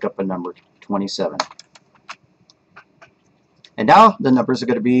totally make up a number, 27. And now the numbers are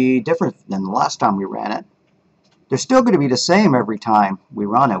going to be different than the last time we ran it. They're still going to be the same every time we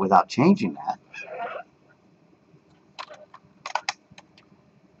run it without changing that.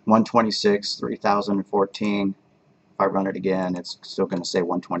 126, 3014. If I run it again, it's still going to say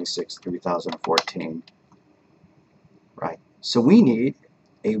 126, 3014. Right. So we need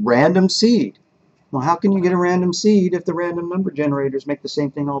a random seed. Well, how can you get a random seed if the random number generators make the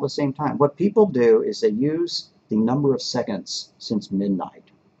same thing all the same time? What people do is they use the number of seconds since midnight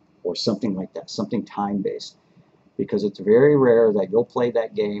or something like that, something time-based. Because it's very rare that you'll play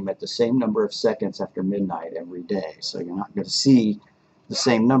that game at the same number of seconds after midnight every day. So you're not going to see the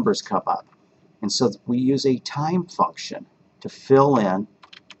same numbers come up. And so we use a time function to fill in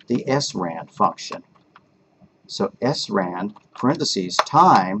the srand function. So srand, parentheses,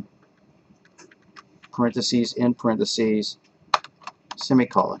 time, parentheses, in parentheses,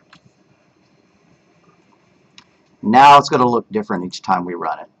 semicolon. Now it's going to look different each time we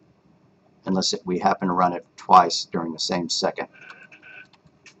run it, unless we happen to run it twice during the same second.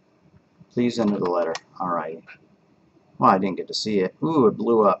 Please enter the letter. All right. Well, I didn't get to see it. Ooh, it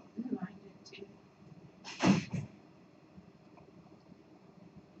blew up. I did too.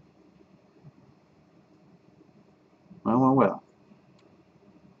 Well.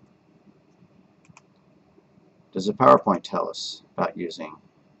 Does the PowerPoint tell us about using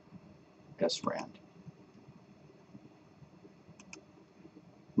srand?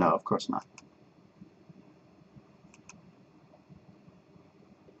 No, of course not.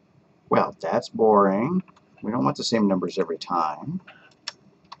 Well, that's boring. We don't want the same numbers every time.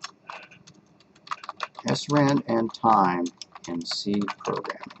 srand and time in C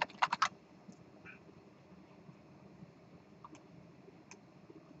programming.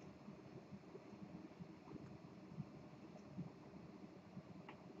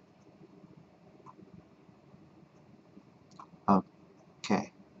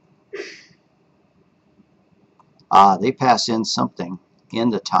 Okay. They pass in something in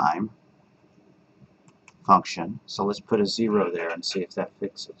the time function. So let's put a 0 there and see if that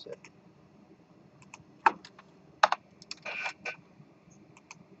fixes it.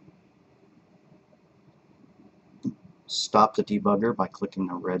 Stop the debugger by clicking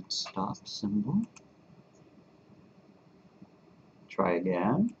the red stop symbol. Try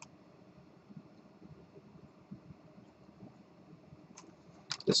again.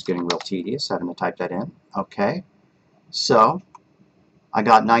 This is getting real tedious having to type that in. Okay, so I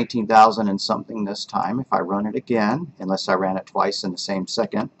got 19,000 and something this time. If I run it again, unless I ran it twice in the same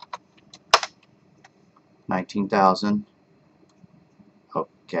second, 19,000.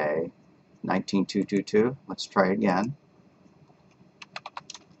 Okay, 19,222. Let's try again.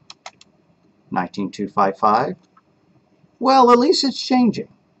 19,255. Well, at least it's changing.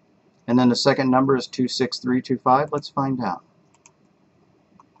 And then the second number is 26325. Let's find out.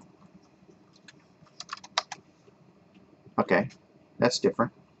 Okay, that's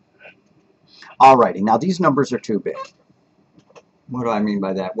different. Alrighty, now these numbers are too big. What do I mean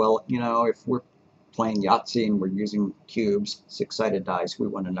by that? Well, you know, if we're playing Yahtzee and we're using cubes, six-sided dice, we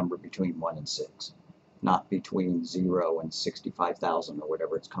want a number between 1 and 6, not between 0 and 65,000 or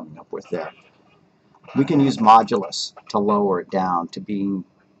whatever it's coming up with there. We can use modulus to lower it down to be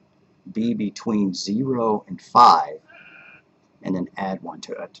between 0 and 5, and then add 1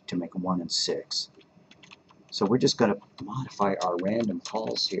 to it to make 1 and 6. So we're just going to modify our random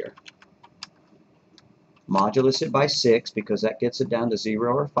calls here. Modulus it by 6 because that gets it down to 0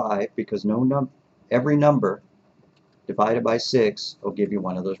 or 5, because every number divided by 6 will give you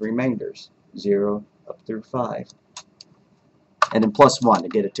one of those remainders, 0 up through 5. and then plus 1 to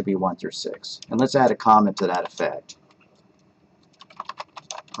get it to be 1 through 6. And let's add a comment to that effect.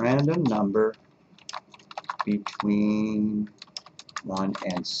 Random number between 1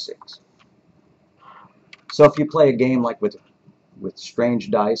 and 6. So if you play a game like with strange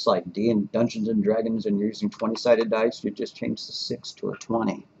dice like Dungeons and Dragons and you're using 20-sided dice, you just change the 6 to a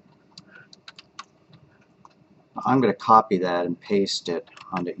 20. I'm going to copy that and paste it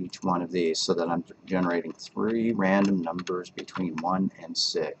onto each one of these so that I'm generating 3 random numbers between 1 and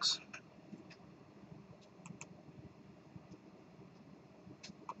 6.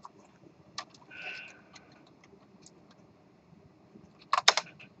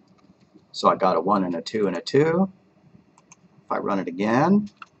 So I got a 1 and a 2 and a 2. If I run it again,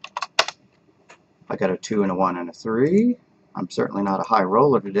 I got a 2 and a 1 and a 3. I'm certainly not a high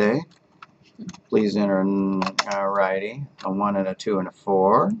roller today. Please enter, alrighty, a 1 and a 2 and a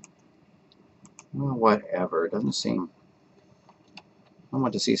 4. Well, whatever, it doesn't seem, I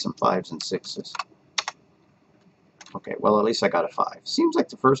want to see some 5s and 6s. Okay, well at least I got a 5. Seems like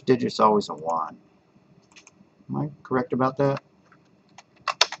the first digit's always a 1. Am I correct about that?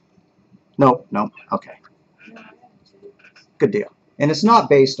 Nope, nope, okay. Good deal. And it's not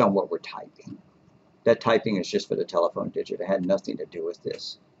based on what we're typing. That typing is just for the telephone digit. It had nothing to do with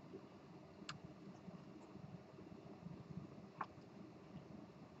this.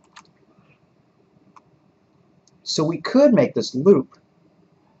 So we could make this loop.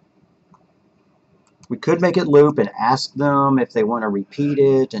 We could make it loop and ask them if they want to repeat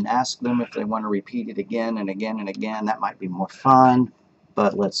it, and ask them if they want to repeat it again and again and again. That might be more fun,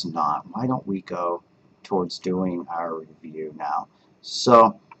 but let's not. Why don't we go towards doing our review now?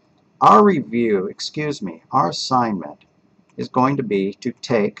 So our review, excuse me, our assignment is going to be to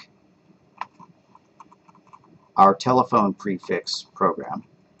take our telephone prefix program,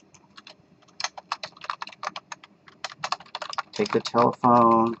 take the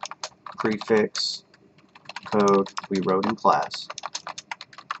telephone prefix code we wrote in class,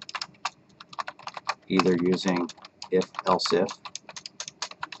 either using if, else if,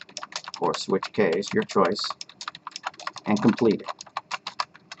 or switch case, your choice, and complete it.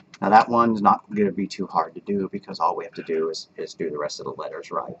 Now that one's not going to be too hard to do because all we have to do is do the rest of the letters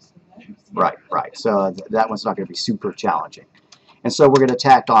right. Right. So that one's not going to be super challenging. And so we're going to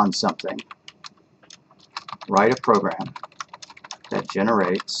tack on something. Write a program that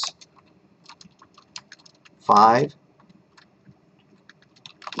generates 5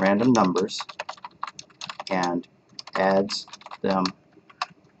 random numbers and adds them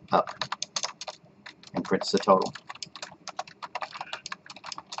up and prints the total.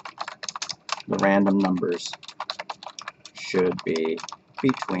 The random numbers should be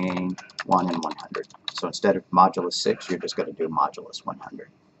between 1 and 100. So instead of modulus 6, you're just going to do modulus 100.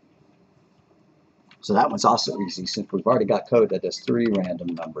 So that one's also easy since we've already got code that does 3 random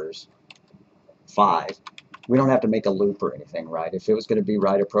numbers, 5. We don't have to make a loop or anything, right? If it was going to be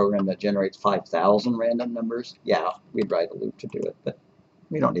write a program that generates 5,000 random numbers, yeah, we'd write a loop to do it, but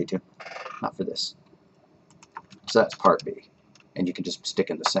we don't need to. Not for this. So that's part B. And you can just stick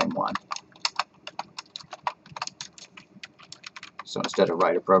in the same one. So instead of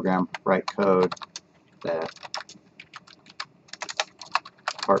write a program, write code that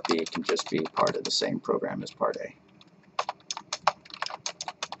part B can just be part of the same program as part A.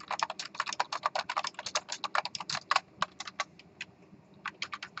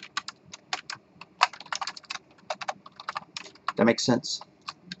 That makes sense?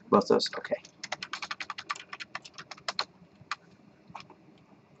 Both those? Okay.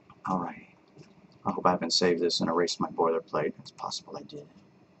 Alright. I hope I haven't saved this and erased my boilerplate. It's possible I did.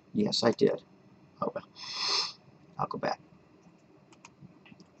 Yes, I did. Oh well. I'll go back.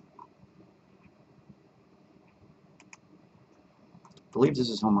 I believe this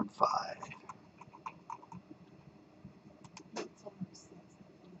is homework 5. It's homework 6, I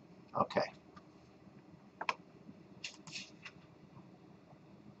think. Okay.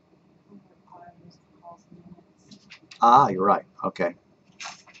 Homework 5 is calls minutes. Ah, you're right. Okay.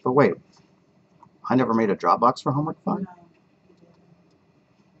 But wait. I never made a Dropbox for homework 5? No, you didn't.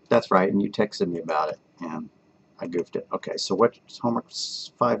 That's right, and you texted me about it, and I goofed it. Okay, so what's homework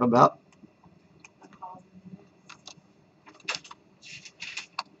 5 about? Calls minutes.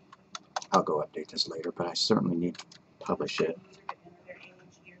 I'll go update this later, but I certainly need to publish it. User to enter their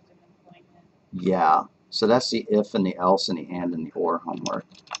age, years of employment. Yeah, so that's the if and the else and the and the or homework.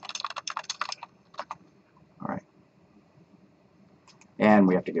 Alright. And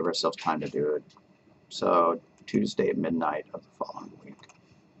we have to give ourselves time to do it. So, Tuesday at midnight of the following week.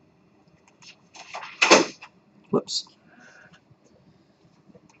 Whoops.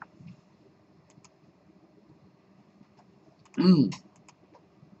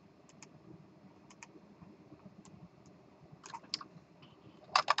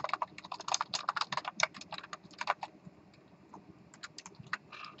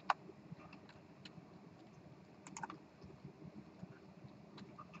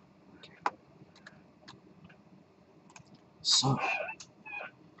 So,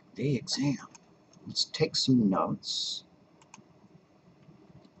 the exam. Let's take some notes.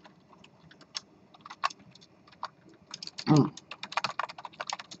 I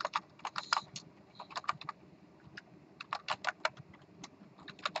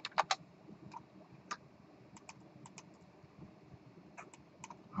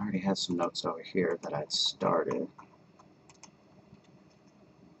already had some notes over here that I'd started.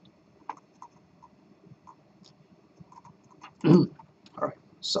 Alright,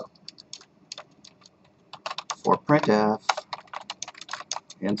 so for printf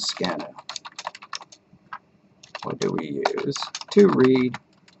and scanf, what do we use? To read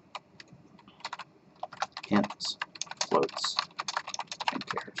ints, floats, and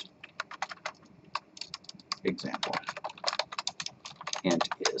chars. Example, int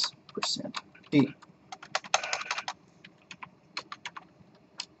is %d.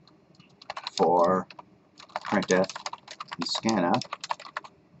 For printf and scanf,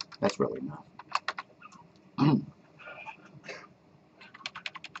 that's really enough.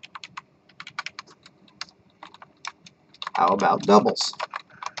 How about doubles?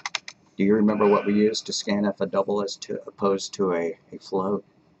 Do you remember what we used to scanf a double as opposed to a float?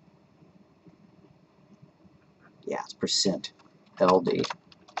 Yeah, it's %LD.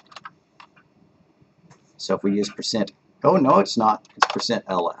 So if we use oh no, it's not. It's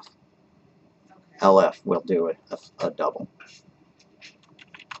 %LF. Okay. LF will do it, a double.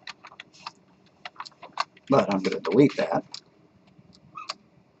 But I'm going to delete that.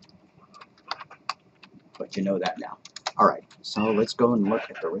 But you know that now. Alright, so let's go and look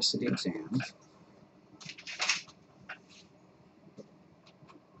at the rest of the exams.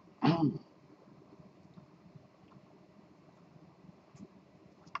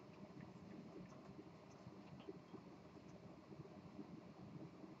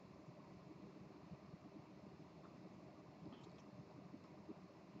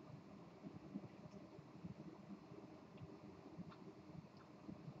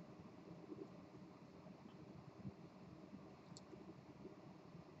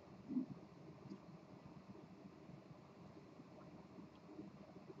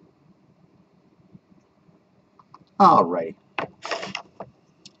 Alright.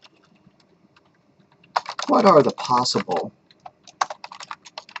 What are the possible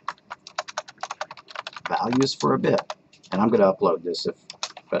values for a bit? And I'm going to upload this,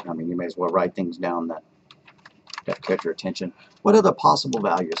 but I mean, you may as well write things down that catch your attention. What are the possible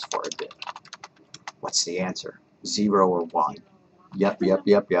values for a bit? What's the answer? 0 or 1? 0, 1.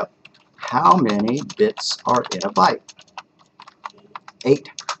 Yep. How many bits are in a byte? 8.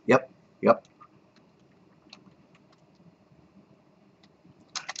 Yep.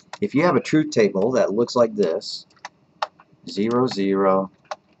 If you have a truth table that looks like this, 0, 0,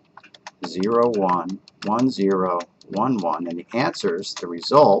 0, 1, 1, 0, 1, 1, and the answers, the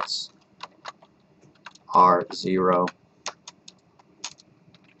results, are 0,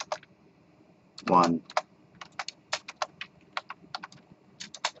 1,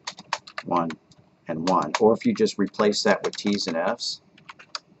 1, and 1. Or if you just replace that with T's and F's,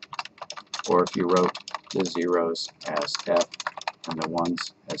 or if you wrote the zeros as F and the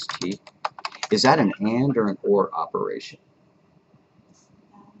ones as t. Is that an and or an or operation?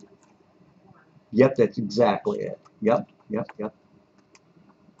 Yep, that's exactly it. Yep, yep, yep.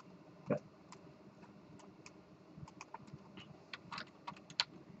 Yep.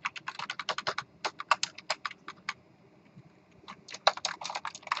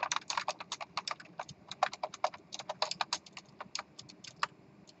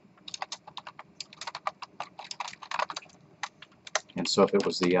 And so if it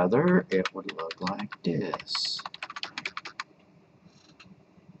was the other, it would look like this.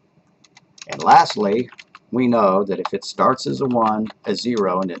 And lastly, we know that if it starts as a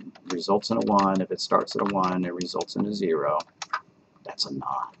 0, and it results in a 1, if it starts at a 1 and it results in a 0, that's a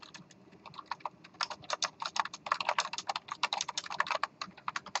not.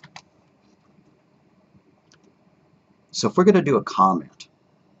 So if we're going to do a comment,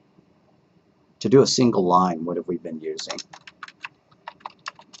 to do a single line, what have we been using?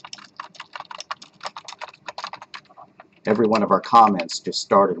 Every one of our comments just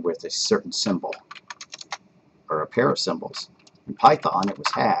started with a certain symbol, or a pair of symbols. In Python, it was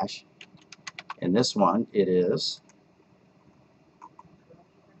hash. In this one, it is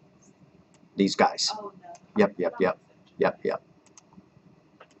these guys. Oh, no. Yep, yep, yep, yep, yep.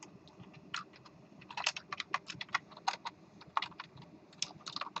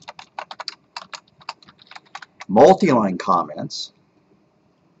 Multi-line comments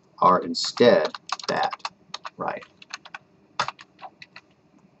are instead that, right?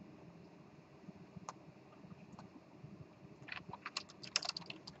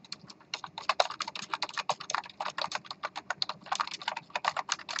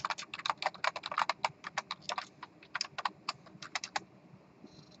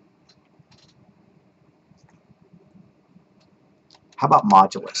 How about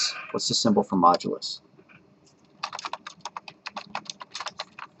modulus? What's the symbol for modulus?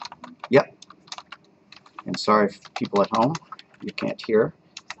 Yep. And sorry if people at home, you can't hear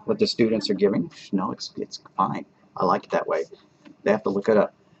what the students are giving. No, it's fine. I like it that way. They have to look it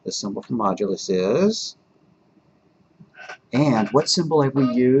up. The symbol for modulus is, and what symbol have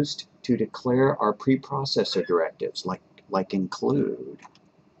we used to declare our preprocessor directives, like include?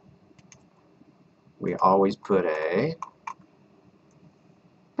 We always put a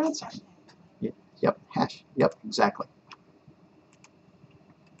pound sign. Yep, hash. Yep, exactly.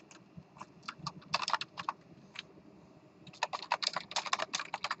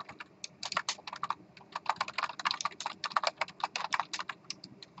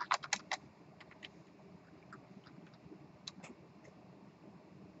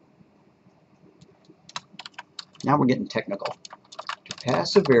 Now we're getting technical. To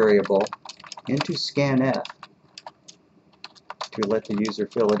pass a variable into scanf to let the user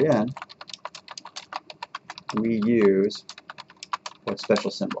fill it in, we use what special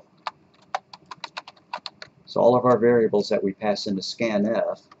symbol? So all of our variables that we pass into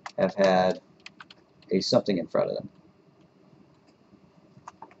scanf have had a something in front of them.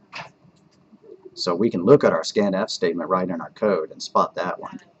 So we can look at our scanf statement right in our code and spot that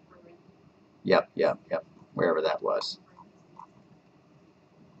one. Yep, yep, yep, wherever that was.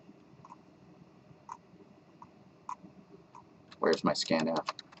 Where's my scanf?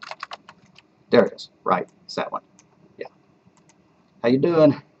 There it is. Right, it's that one. Yeah. How you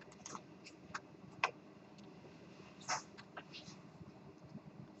doing?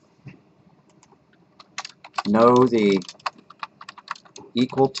 Know the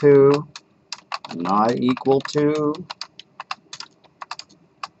equal to, not equal to,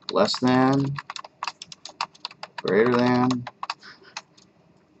 less than, greater than,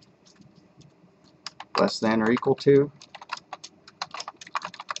 less than or equal to,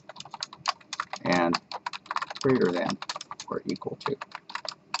 and greater than or equal to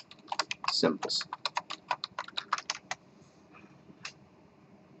symbols.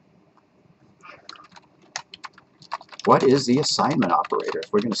 What is the assignment operator?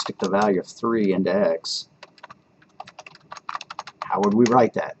 If we're going to stick the value of 3 into x, how would we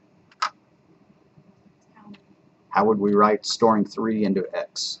write that? How would we write storing 3 into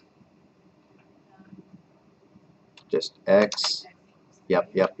x? Just x.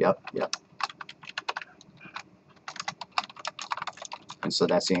 Yep, yep, yep, yep. And so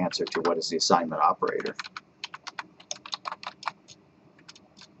that's the answer to what is the assignment operator.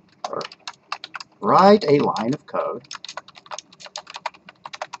 Or write a line of code,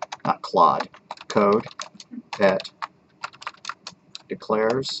 not Claude, code that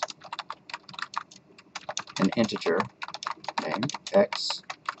declares an integer named x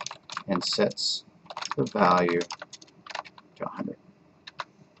and sets the value to 100.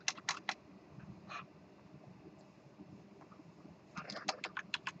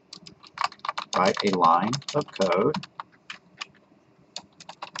 write a line of code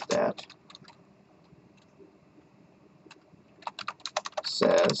that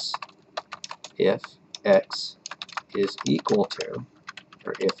says if x is equal to,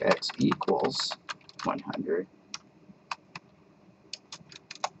 or if x equals 100,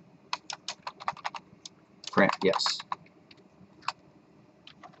 print yes.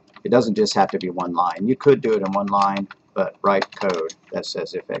 It doesn't just have to be one line. You could do it in one line, but write code that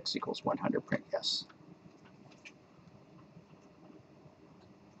says if x equals 100, print yes.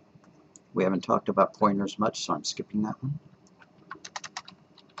 We haven't talked about pointers much, so I'm skipping that one.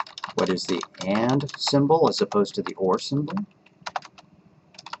 What is the AND symbol as opposed to the OR symbol?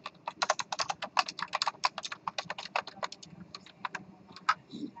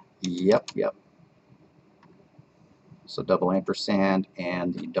 Yep. So double ampersand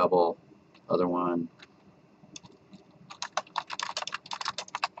and the double other one.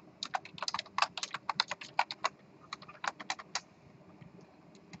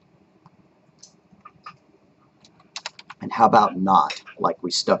 And how about not, like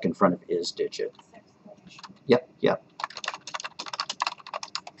we stuck in front of is digit? Yep.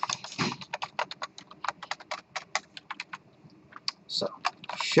 So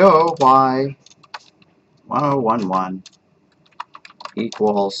show why 1011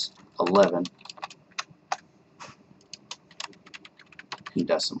 equals 11 in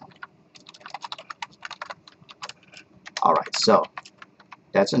decimal. Alright, so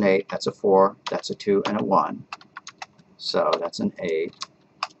that's an 8, that's a 4, that's a 2, and a 1. So that's an 8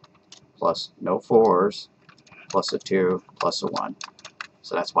 plus no 4s plus a 2 plus a 1.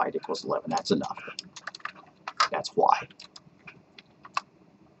 So that's why it equals 11. That's enough. That's why.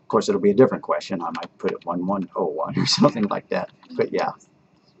 Of course, it'll be a different question. I might put it 1101 or something like that. But yeah.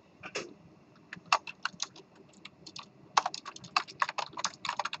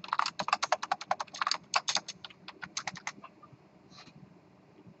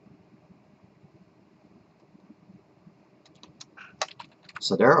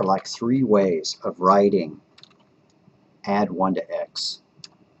 So there are like 3 ways of writing add 1 to x.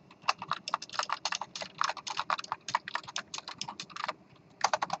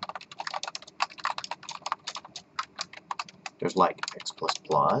 There's like x plus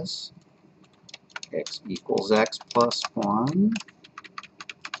plus, x equals x plus 1.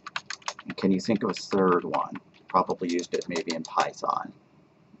 And can you think of a third one? Probably used it maybe in Python.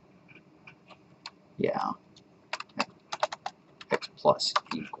 Yeah. X plus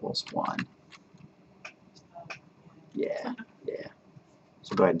equals 1. Yeah.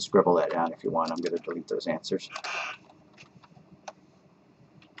 So go ahead and scribble that down if you want. I'm going to delete those answers.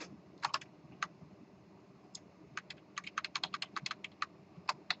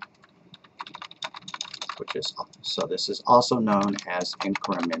 So this is also known as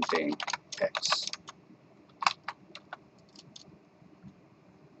incrementing x.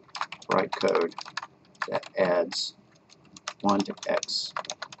 Write code that adds 1 to x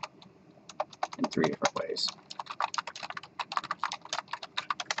in 3 different ways.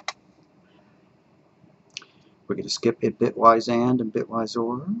 We're going to skip it bitwise AND and bitwise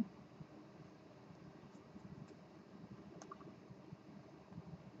OR.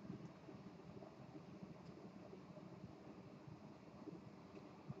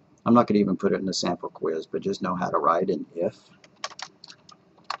 I'm not going to even put it in the sample quiz, but just know how to write an if.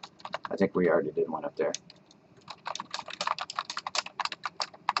 I think we already did one up there.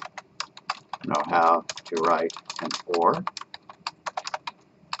 Know how to write an OR.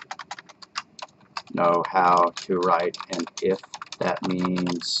 Know how to write an if. That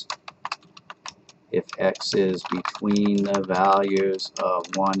means if x is between the values of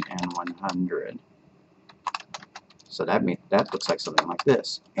 1 and 100. So that looks like something like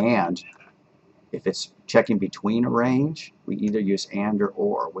this. And if it's checking between a range, we either use AND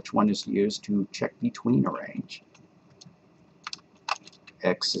or. Which one is used to check between a range?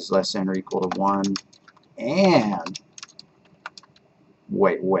 X is less than or equal to 1, and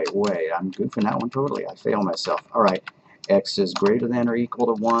wait, I'm goofing that one totally. I fail myself. Alright, x is greater than or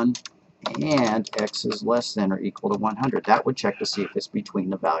equal to 1, and x is less than or equal to 100. That would check to see if it's between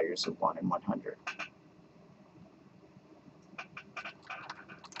the values of 1 and 100.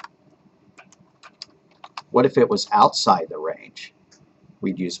 What if it was outside the range?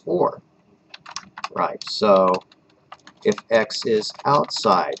 We'd use OR. Right, so if x is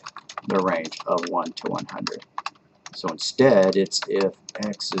outside the range of 1 to 100. So instead, it's if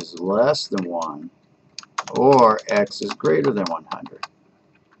x is less than 1 or x is greater than 100.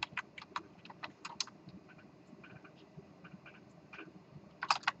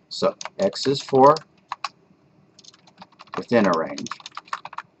 So x is for within a range.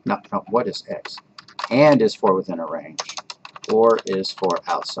 No, what is x? And is for within a range, or is for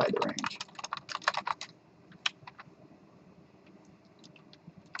outside the range.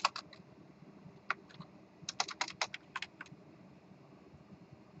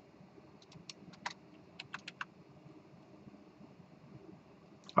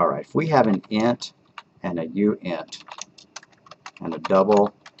 All right, if we have an int and a uint and a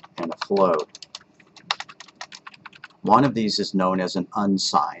double and a float, one of these is known as an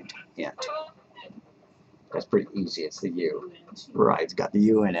unsigned int. That's pretty easy. It's the U. Right, it's got the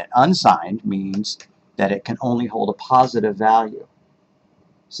u in it. Unsigned means that it can only hold a positive value.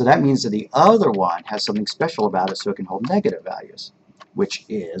 So that means that the other one has something special about it, so it can hold negative values, which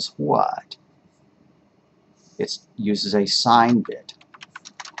is what? It uses a sign bit.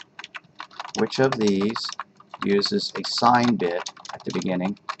 Which of these uses a sign bit at the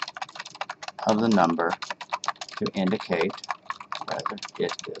beginning of the number to indicate whether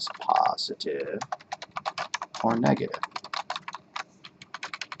it is positive or negative?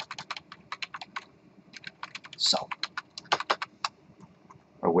 So,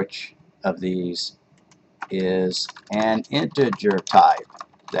 or which of these is an integer type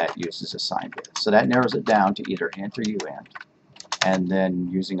that uses a sign bit? So that narrows it down to either int or uint. And then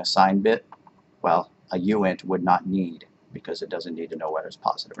using a sign bit, well, a uint would not need, because it doesn't need to know whether it's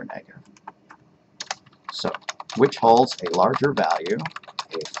positive or negative. So, which holds a larger value,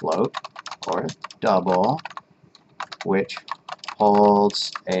 a float or a double, which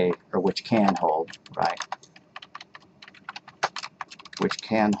holds a, or which can hold, right? Which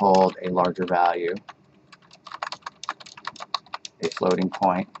can hold a larger value, a floating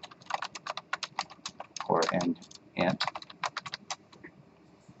point, or an int.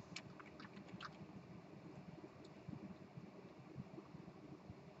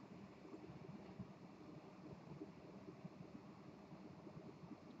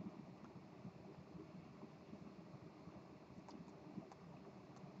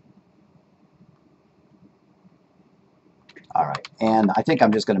 All right, and I think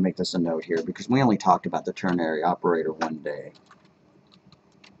I'm just going to make this a note here because we only talked about the ternary operator one day.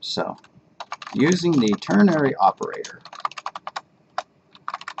 So, using the ternary operator,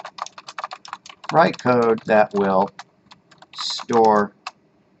 write code that will store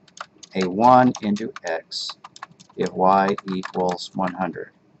a 1 into x if y equals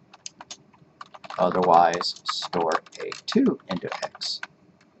 100. Otherwise, store a 2 into x.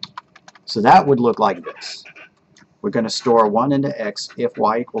 So that would look like this. We're going to store 1 into x if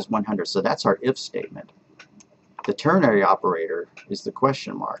y equals 100. So that's our if statement. The ternary operator is the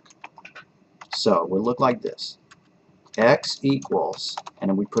question mark. So it would look like this. X equals, and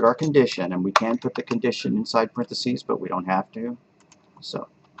then we put our condition, and we can put the condition inside parentheses, but we don't have to. So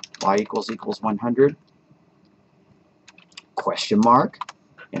y equals 100, question mark.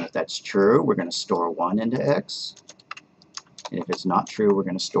 And if that's true, we're going to store 1 into x. And if it's not true, we're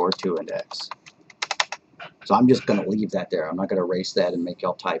going to store 2 into x. So I'm just going to leave that there. I'm not going to erase that and make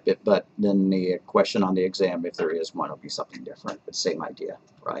y'all type it, but then the question on the exam, if there is one, will be something different, but same idea,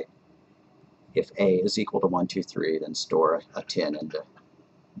 right? If A is equal to 1, 2, 3, then store a 10 into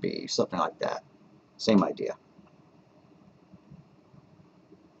B, something like that. Same idea.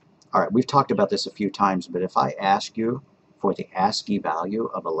 All right, we've talked about this a few times, but if I ask you for the ASCII value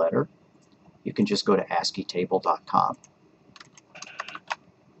of a letter, you can just go to ASCIItable.com.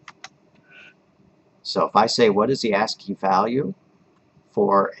 So if I say, what is the ASCII value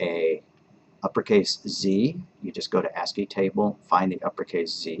for a uppercase Z, you just go to ASCII table, find the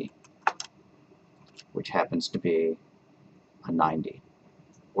uppercase Z, which happens to be a 90.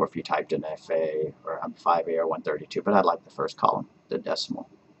 Or if you typed in FA or 5A or 132, but I like the first column, the decimal.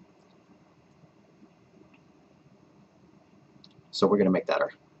 So we're going to make that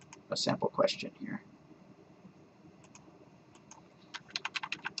a sample question here.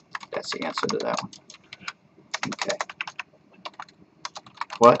 That's the answer to that one. Okay.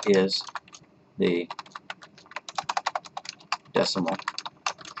 What is the decimal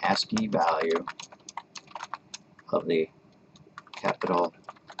ASCII value of the capital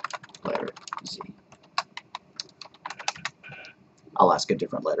letter Z? I'll ask a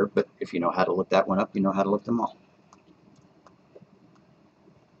different letter, but if you know how to look that one up, you know how to look them all.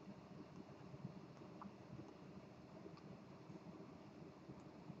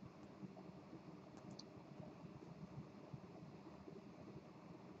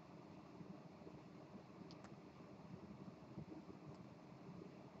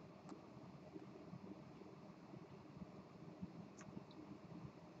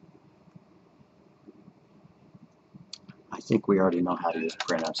 I think we already know how to use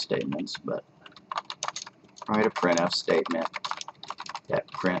printf statements, but write a printf statement that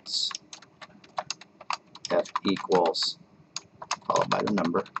prints f equals, followed by the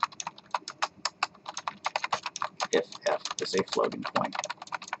number, if f is a floating point.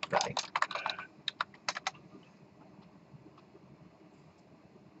 Right.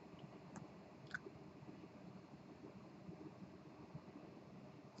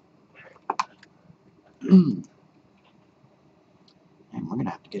 And we're going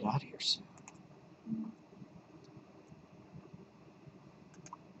to have to get out of here soon.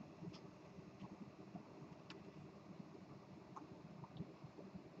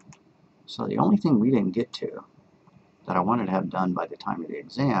 So the only thing we didn't get to that I wanted to have done by the time of the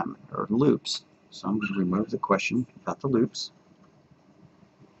exam are loops. So I'm going to remove the question about the loops.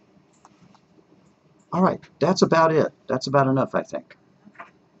 All right, that's about it. That's about enough, I think.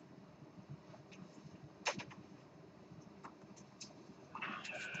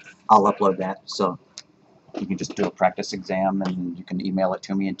 I'll upload that, so you can just do a practice exam, and you can email it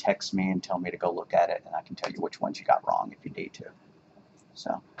to me and text me and tell me to go look at it, and I can tell you which ones you got wrong if you need to.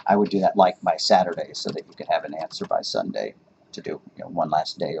 So I would do that like by Saturday so that you could have an answer by Sunday to do, one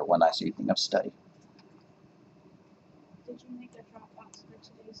last day or one last evening of study. Did you make a Dropbox for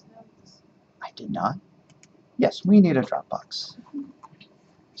today's notes? I did not. Yes, we need a Dropbox.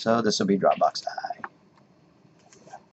 So this will be Dropbox I.